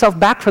 pull yourself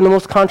back from the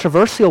most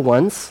controversial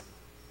ones,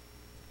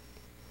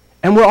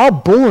 and we're all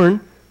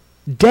born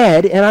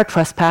dead in our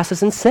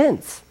trespasses and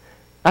sins.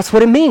 That's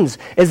what it means,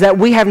 is that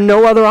we have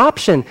no other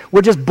option.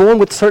 We're just born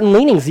with certain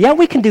leanings. Yeah,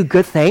 we can do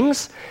good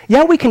things.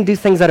 Yeah, we can do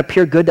things that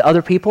appear good to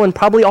other people and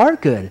probably are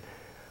good.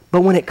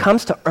 But when it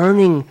comes to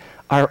earning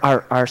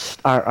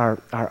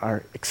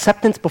our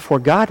acceptance before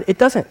God, it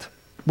doesn't.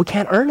 We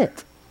can't earn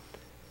it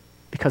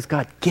because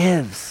God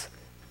gives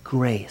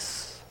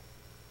grace.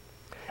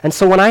 And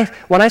so when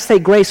I say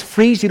grace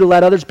frees you to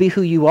let others be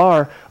who you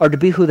are or to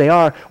be who they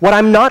are, what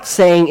I'm not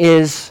saying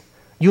is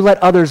you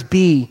let others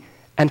be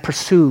and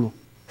pursue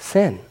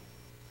sin,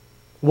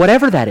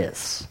 whatever that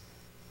is.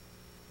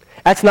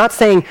 That's not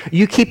saying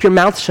you keep your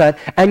mouth shut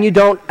and you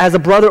don't, as a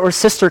brother or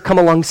sister, come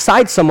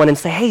alongside someone and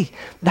say, hey,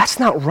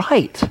 that's not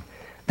right.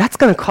 That's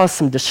going to cause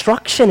some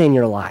destruction in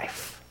your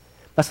life.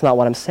 That's not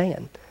what I'm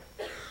saying.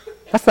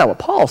 That's not what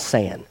Paul's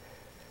saying.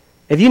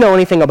 If you know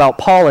anything about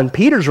Paul and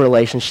Peter's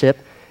relationship,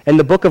 in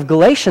the book of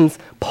Galatians,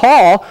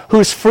 Paul,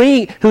 who's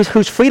free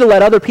to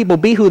let other people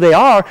be who they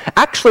are,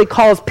 actually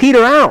calls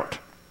Peter out.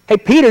 Hey,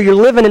 Peter, you're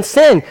living in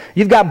sin.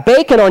 You've got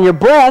bacon on your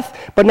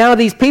breath, but now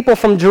these people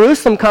from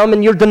Jerusalem come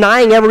and you're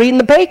denying ever eating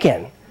the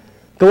bacon.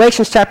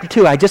 Galatians chapter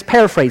 2, I just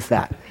paraphrased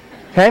that.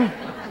 Okay?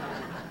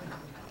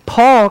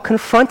 Paul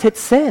confronted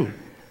sin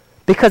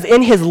because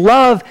in his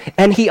love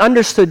and he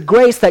understood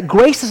grace, that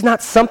grace is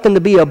not something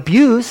to be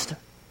abused.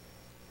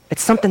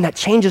 It's something that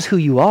changes who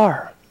you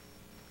are.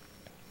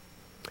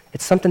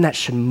 It's something that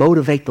should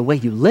motivate the way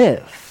you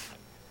live.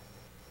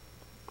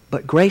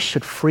 But grace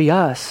should free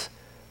us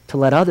to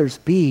let others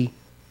be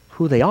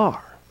who they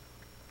are.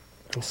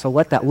 And so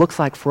what that looks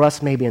like for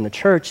us maybe in the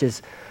church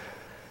is,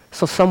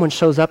 so someone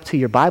shows up to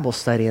your Bible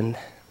study and,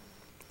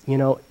 you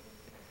know,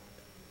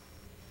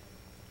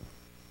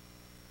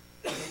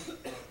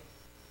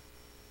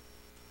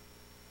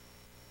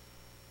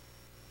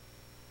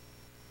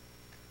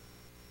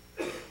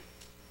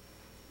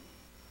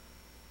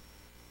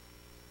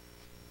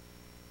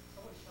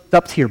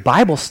 up to your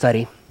Bible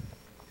study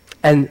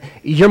and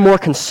you're more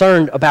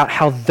concerned about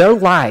how their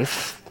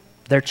life,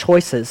 their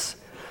choices,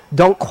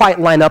 don't quite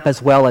line up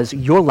as well as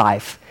your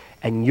life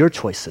and your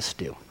choices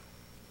do.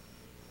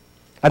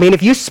 I mean,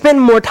 if you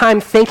spend more time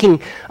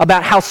thinking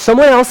about how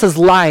someone else's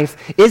life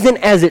isn't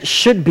as it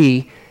should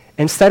be,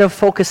 instead of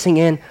focusing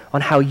in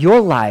on how your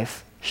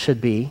life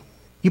should be,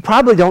 you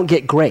probably don't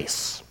get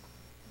grace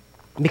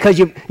because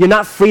you're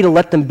not free to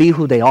let them be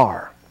who they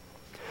are.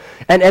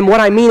 And what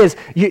I mean is,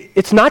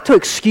 it's not to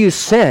excuse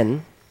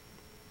sin,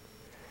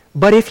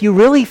 but if you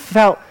really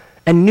felt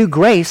and knew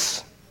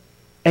grace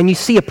and you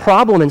see a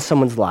problem in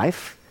someone's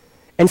life,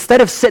 instead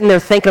of sitting there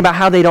thinking about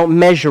how they don't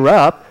measure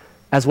up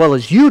as well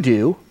as you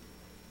do,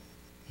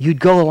 you'd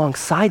go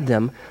alongside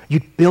them,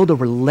 you'd build a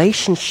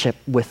relationship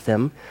with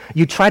them,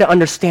 you'd try to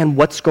understand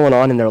what's going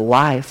on in their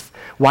life,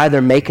 why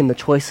they're making the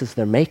choices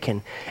they're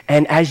making.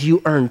 And as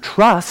you earn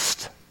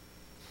trust,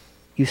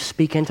 you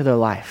speak into their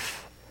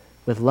life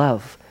with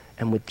love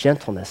and with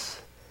gentleness,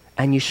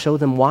 and you show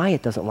them why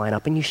it doesn't line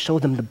up, and you show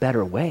them the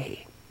better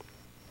way.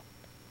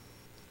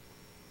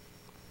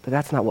 But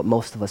that's not what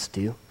most of us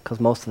do, because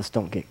most of us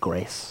don't get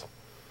grace.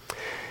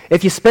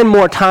 If you spend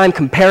more time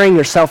comparing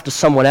yourself to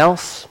someone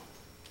else,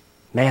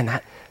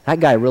 man, that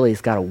guy really has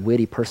got a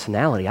witty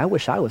personality. I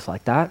wish I was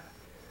like that.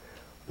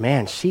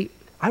 Man,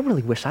 I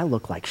really wish I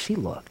looked like she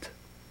looked.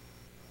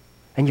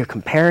 And you're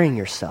comparing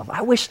yourself.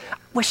 I wish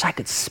I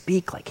could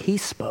speak like he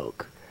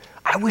spoke.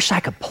 I wish I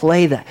could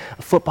play the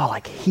football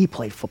like he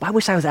played football. I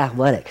wish I was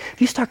athletic.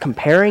 If you start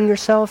comparing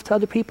yourself to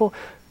other people,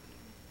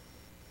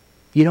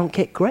 you don't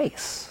get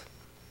grace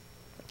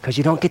because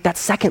you don't get that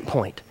second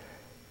point.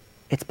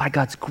 It's by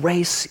God's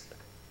grace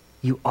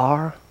you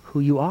are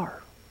who you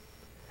are.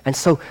 And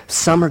so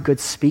some are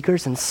good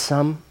speakers and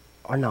some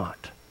are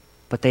not,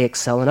 but they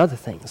excel in other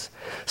things.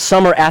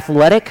 Some are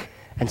athletic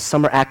and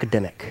some are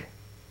academic.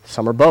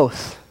 Some are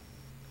both.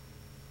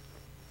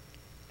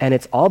 And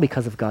it's all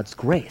because of God's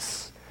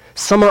grace.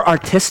 Some are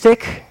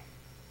artistic.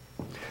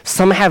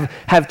 Some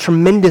have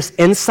tremendous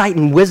insight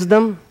and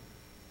wisdom.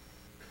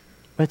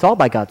 But it's all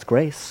by God's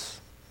grace.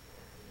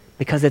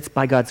 Because it's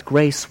by God's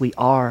grace we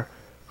are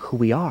who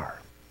we are.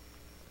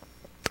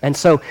 And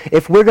so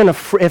if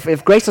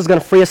grace is going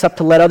to free us up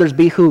to let others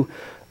be who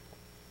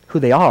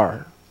they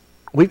are,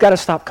 we've got to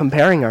stop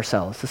comparing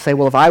ourselves to say,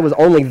 well, if I was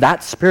only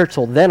that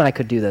spiritual, then I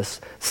could do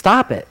this.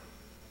 Stop it.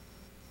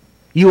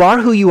 You are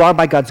who you are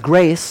by God's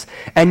grace,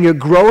 and you're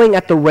growing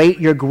at the rate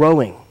you're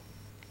growing.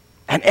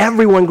 And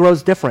everyone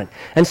grows different.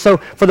 And so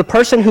for the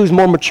person who's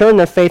more mature in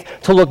their faith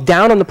to look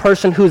down on the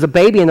person who's a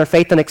baby in their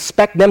faith and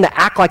expect them to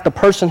act like the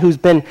person who's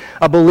been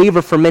a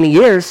believer for many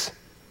years,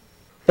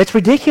 it's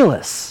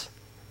ridiculous.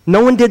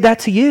 No one did that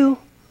to you.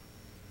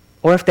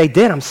 Or if they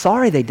did, I'm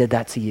sorry they did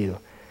that to you.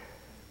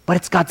 But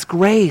it's God's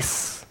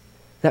grace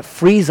that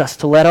frees us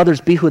to let others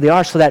be who they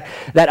are so that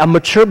a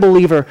mature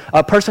believer,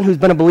 a person who's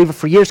been a believer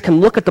for years, can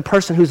look at the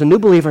person who's a new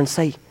believer and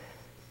say,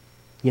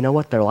 you know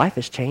what, their life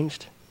has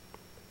changed.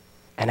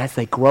 And as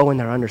they grow in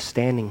their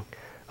understanding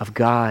of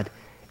God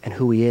and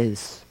who he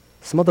is,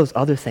 some of those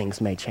other things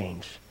may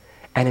change.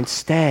 And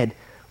instead,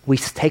 we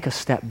take a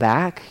step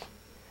back.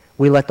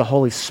 We let the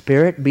Holy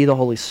Spirit be the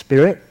Holy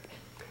Spirit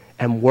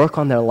and work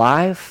on their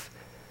life.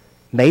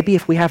 Maybe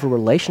if we have a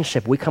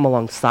relationship, we come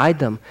alongside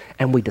them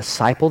and we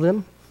disciple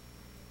them.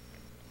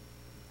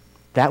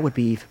 That would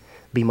be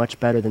much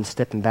better than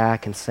stepping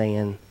back and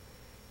saying,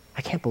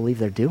 I can't believe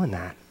they're doing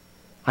that.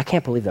 I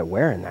can't believe they're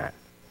wearing that.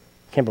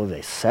 I can't believe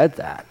they said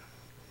that.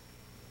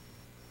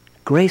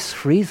 Grace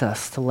frees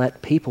us to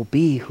let people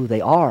be who they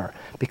are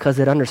because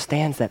it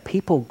understands that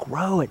people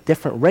grow at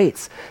different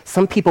rates.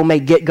 Some people may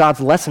get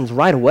God's lessons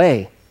right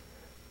away.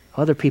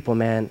 Other people,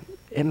 man,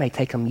 it may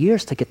take them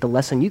years to get the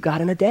lesson you got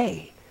in a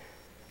day.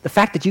 The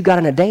fact that you got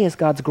in a day is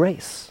God's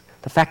grace.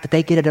 The fact that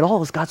they get it at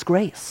all is God's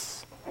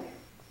grace.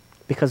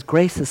 Because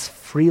grace is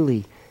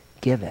freely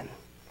given.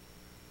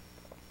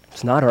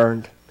 It's not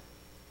earned.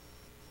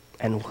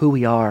 And who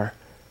we are,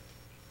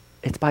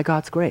 it's by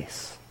God's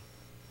grace.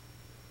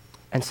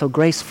 And so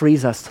grace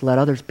frees us to let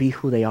others be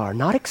who they are.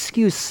 Not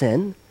excuse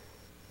sin,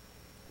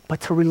 but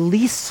to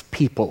release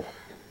people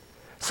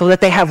so that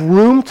they have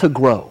room to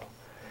grow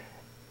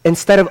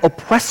instead of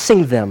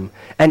oppressing them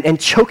and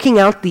choking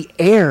out the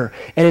air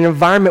in an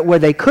environment where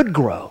they could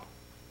grow.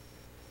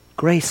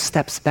 Grace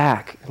steps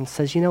back and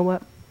says, you know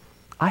what?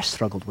 I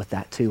struggled with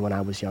that too when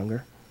I was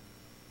younger.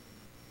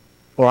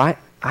 Or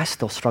I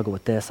still struggle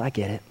with this. I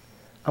get it.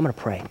 I'm going to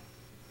pray.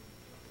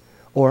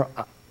 Or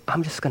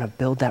I'm just going to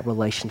build that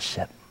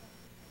relationship.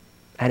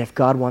 And if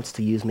God wants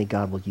to use me,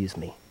 God will use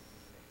me.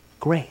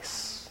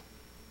 Grace.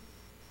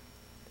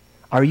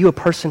 Are you a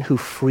person who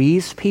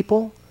frees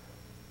people?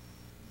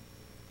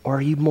 Or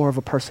are you more of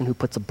a person who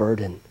puts a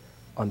burden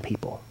on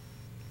people?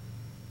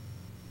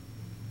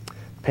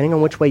 Depending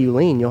on which way you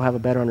lean, you'll have a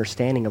better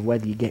understanding of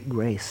whether you get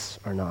grace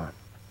or not.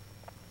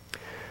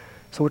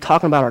 So we're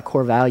talking about our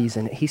core values,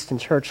 and at Easton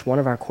Church, one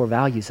of our core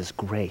values is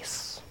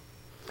grace.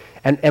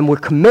 And we're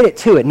committed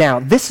to it.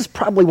 Now, this is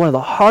probably one of the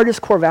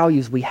hardest core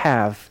values we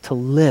have to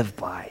live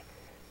by.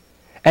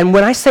 And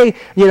when I say,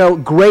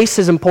 grace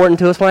is important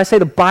to us, when I say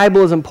the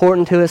Bible is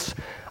important to us,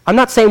 I'm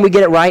not saying we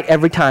get it right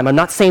every time. I'm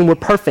not saying we're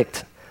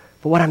perfect.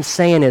 But what I'm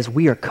saying is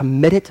we are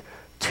committed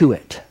to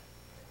it.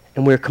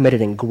 And we're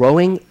committed in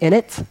growing in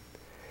it.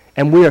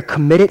 And we are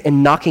committed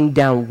in knocking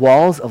down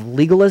walls of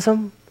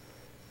legalism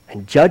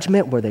and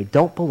judgment where they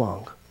don't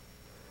belong.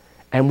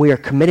 And we are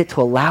committed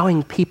to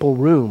allowing people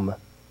room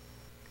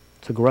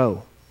to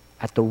grow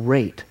at the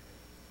rate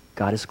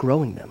God is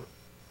growing them.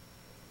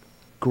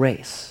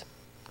 Grace.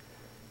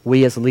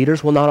 We as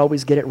leaders will not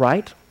always get it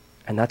right,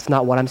 and that's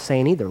not what I'm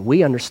saying either.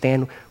 We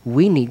understand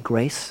we need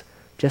grace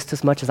just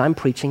as much as I'm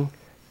preaching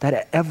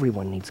that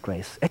everyone needs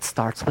grace. It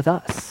starts with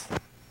us.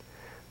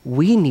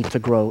 We need to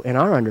grow in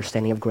our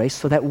understanding of grace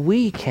so that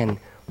we can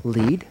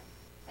lead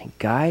and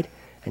guide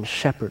and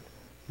shepherd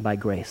by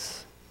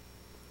grace.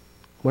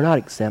 We're not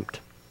exempt.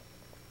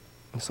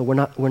 And so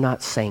we're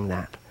not saying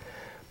that.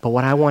 But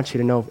what I want you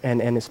to know,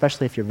 and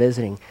especially if you're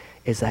visiting,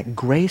 is that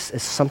grace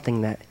is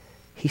something that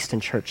Houston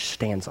Church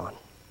stands on.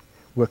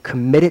 We're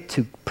committed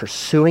to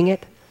pursuing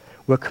it.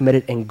 We're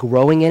committed in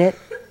growing in it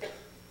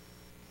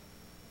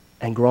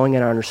and growing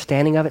in our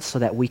understanding of it so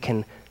that we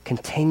can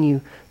continue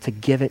to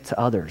give it to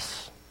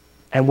others.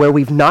 And where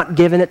we've not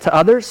given it to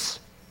others,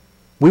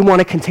 we want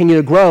to continue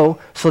to grow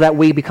so that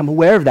we become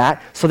aware of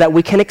that, so that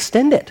we can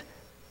extend it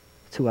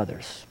to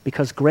others.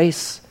 Because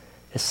grace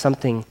is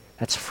something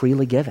that's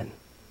freely given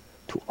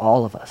to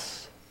all of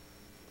us.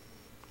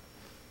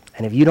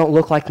 And if you don't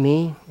look like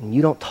me, and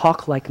you don't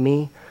talk like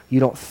me, you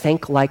don't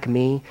think like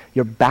me,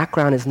 your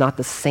background is not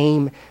the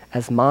same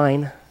as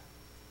mine,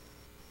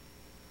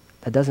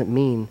 that doesn't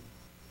mean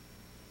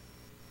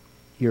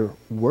you're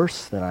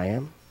worse than I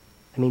am.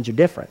 It means you're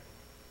different.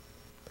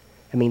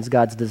 It means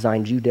God's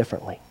designed you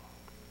differently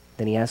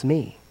than he has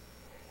me.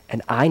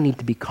 And I need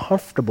to be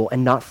comfortable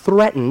and not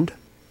threatened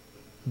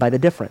by the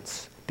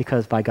difference,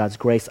 because by God's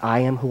grace, I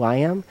am who I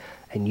am,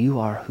 and you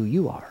are who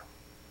you are.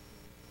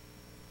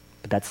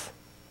 But that's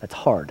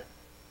hard.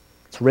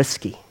 It's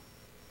risky.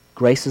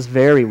 Grace is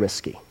very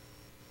risky.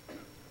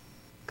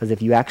 Because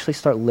if you actually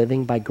start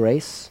living by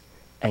grace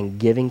and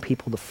giving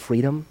people the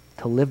freedom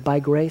to live by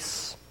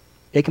grace,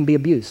 it can be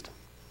abused.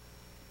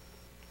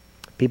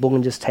 People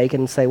can just take it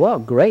and say, well,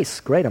 grace,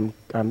 great,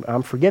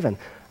 I'm forgiven.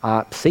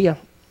 See ya.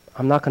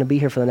 I'm not going to be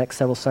here for the next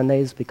several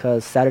Sundays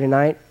because Saturday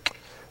night,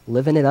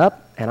 living it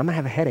up, and I'm going to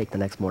have a headache the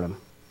next morning.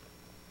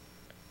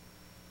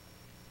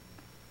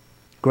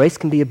 Grace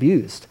can be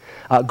abused.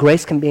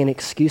 Grace can be an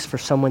excuse for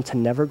someone to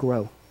never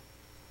grow.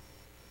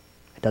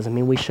 It doesn't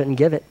mean we shouldn't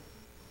give it.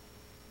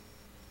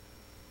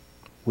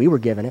 We were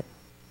given it.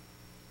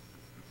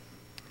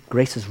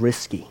 Grace is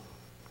risky.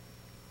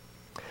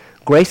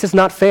 Grace is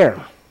not fair.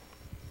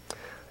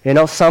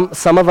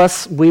 Some of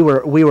us, we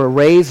were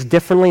raised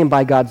differently, and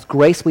by God's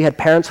grace, we had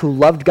parents who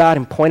loved God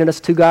and pointed us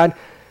to God.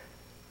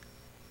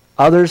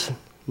 Others,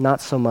 not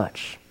so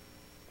much.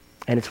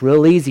 And it's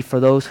real easy for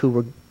those who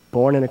were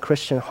born in a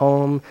Christian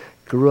home,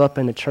 grew up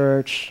in the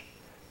church.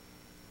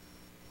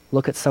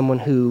 Look at someone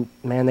who,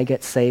 they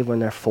get saved when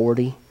they're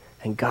 40,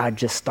 and God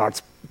just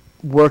starts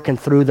working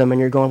through them, and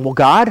you're going, well,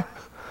 God,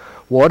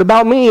 what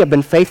about me? I've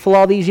been faithful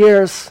all these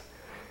years.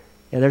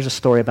 Yeah, there's a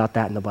story about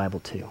that in the Bible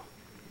too.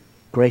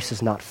 Grace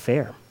is not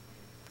fair.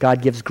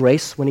 God gives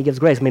grace when he gives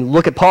grace.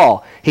 Look at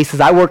Paul. He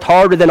says, I worked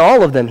harder than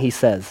all of them, he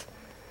says.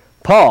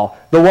 Paul,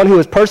 the one who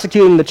is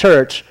persecuting the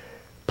church,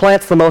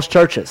 plants the most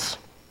churches.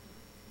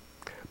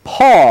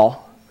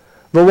 Paul,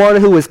 the one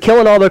who is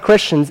killing all the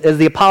Christians, is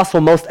the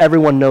apostle most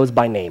everyone knows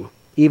by name,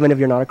 even if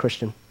you're not a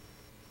Christian.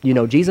 You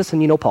know Jesus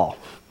and you know Paul.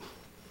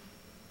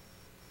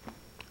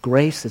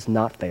 Grace is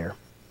not fair.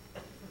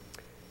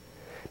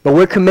 But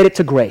we're committed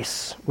to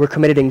grace. We're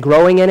committed in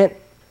growing in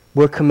it.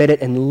 We're committed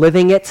in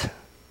living it.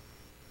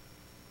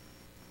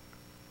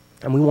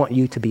 And we want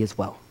you to be as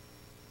well.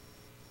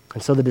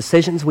 And so the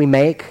decisions we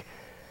make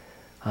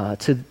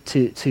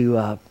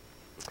to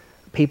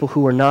people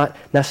who are not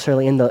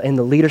necessarily in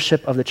the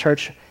leadership of the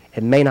church,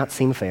 it may not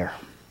seem fair.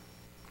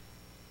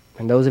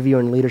 And those of you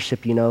in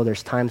leadership,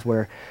 there's times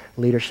where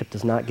leadership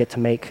does not get to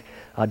make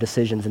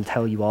decisions and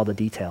tell you all the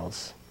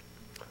details.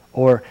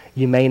 Or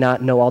you may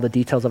not know all the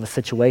details of a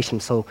situation,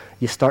 so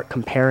you start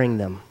comparing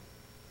them.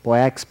 Boy,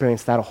 I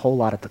experienced that a whole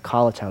lot at the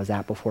college I was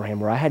at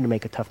beforehand, where I had to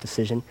make a tough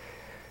decision,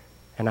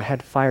 and I had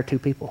to fire 2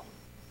 people.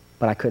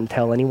 But I couldn't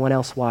tell anyone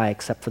else why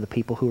except for the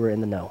people who were in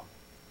the know.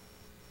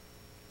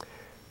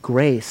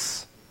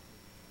 Grace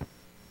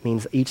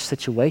means each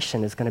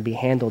situation is going to be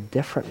handled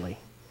differently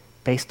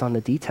based on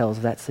the details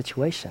of that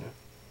situation.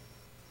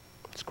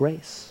 It's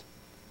grace.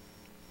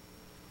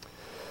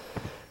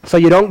 So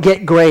you don't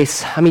get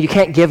grace. You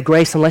can't give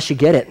grace unless you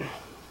get it.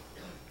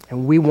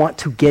 And we want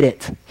to get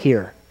it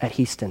here at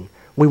Houston.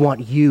 We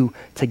want you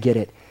to get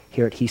it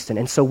here at Houston.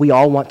 And so we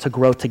all want to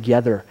grow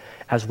together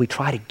as we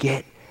try to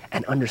get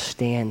and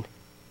understand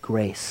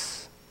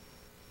grace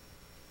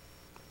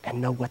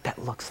and know what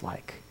that looks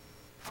like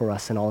for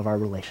us in all of our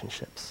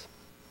relationships.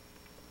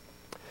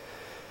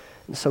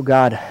 And so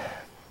God,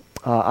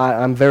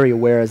 I'm very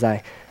aware as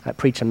I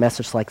preach a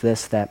message like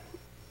this that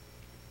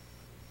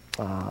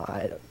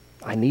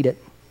I need it.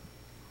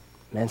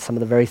 Man, some of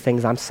the very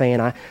things I'm saying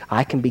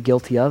I can be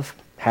guilty of,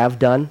 have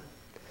done.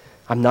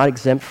 I'm not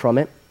exempt from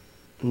it.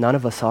 None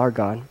of us are,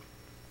 God.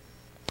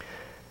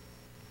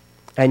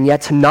 And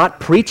yet to not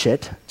preach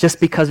it just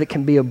because it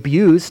can be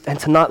abused and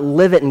to not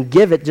live it and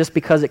give it just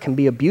because it can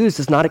be abused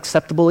is not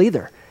acceptable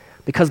either.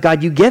 Because,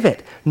 God, you give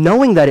it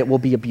knowing that it will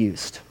be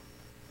abused.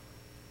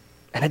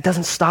 And it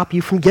doesn't stop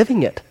you from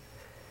giving it.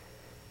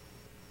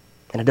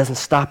 And it doesn't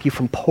stop you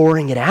from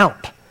pouring it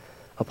out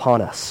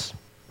upon us.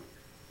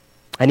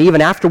 And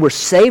even after we're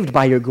saved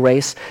by your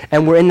grace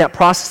and we're in that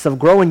process of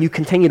growing, you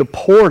continue to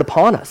pour it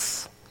upon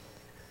us.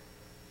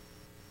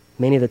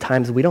 Many of the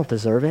times we don't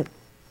deserve it,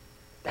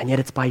 and yet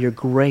it's by your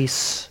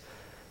grace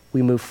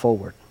we move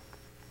forward.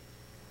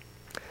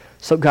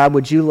 So God,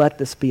 would you let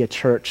this be a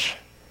church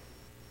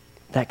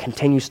that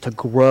continues to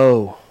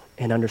grow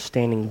in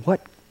understanding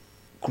what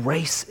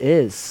grace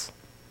is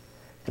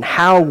and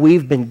how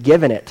we've been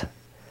given it.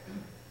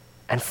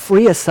 And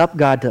free us up,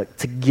 God,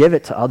 to give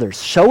it to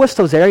others. Show us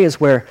those areas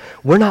where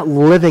we're not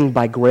living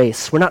by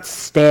grace. We're not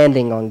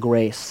standing on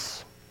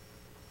grace.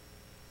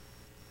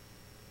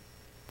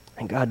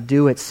 And God,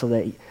 do it so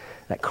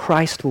that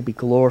Christ will be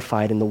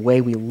glorified in the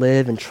way we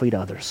live and treat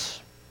others.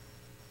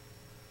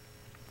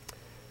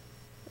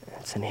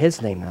 It's in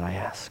his name that I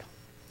ask.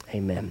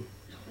 Amen.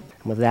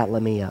 And with that,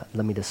 let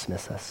me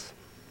dismiss us.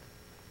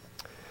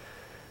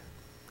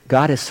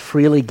 God has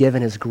freely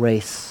given his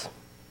grace.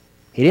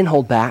 He didn't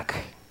hold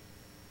back.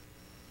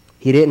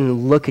 He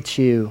didn't look at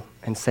you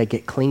and say,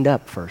 get cleaned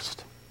up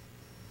first.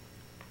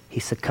 He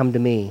said, come to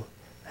me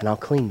and I'll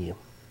clean you.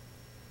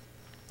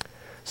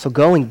 So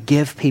go and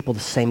give people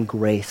the same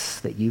grace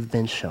that you've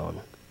been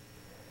shown.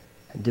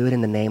 And do it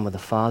in the name of the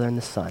Father and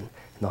the Son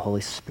and the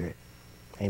Holy Spirit.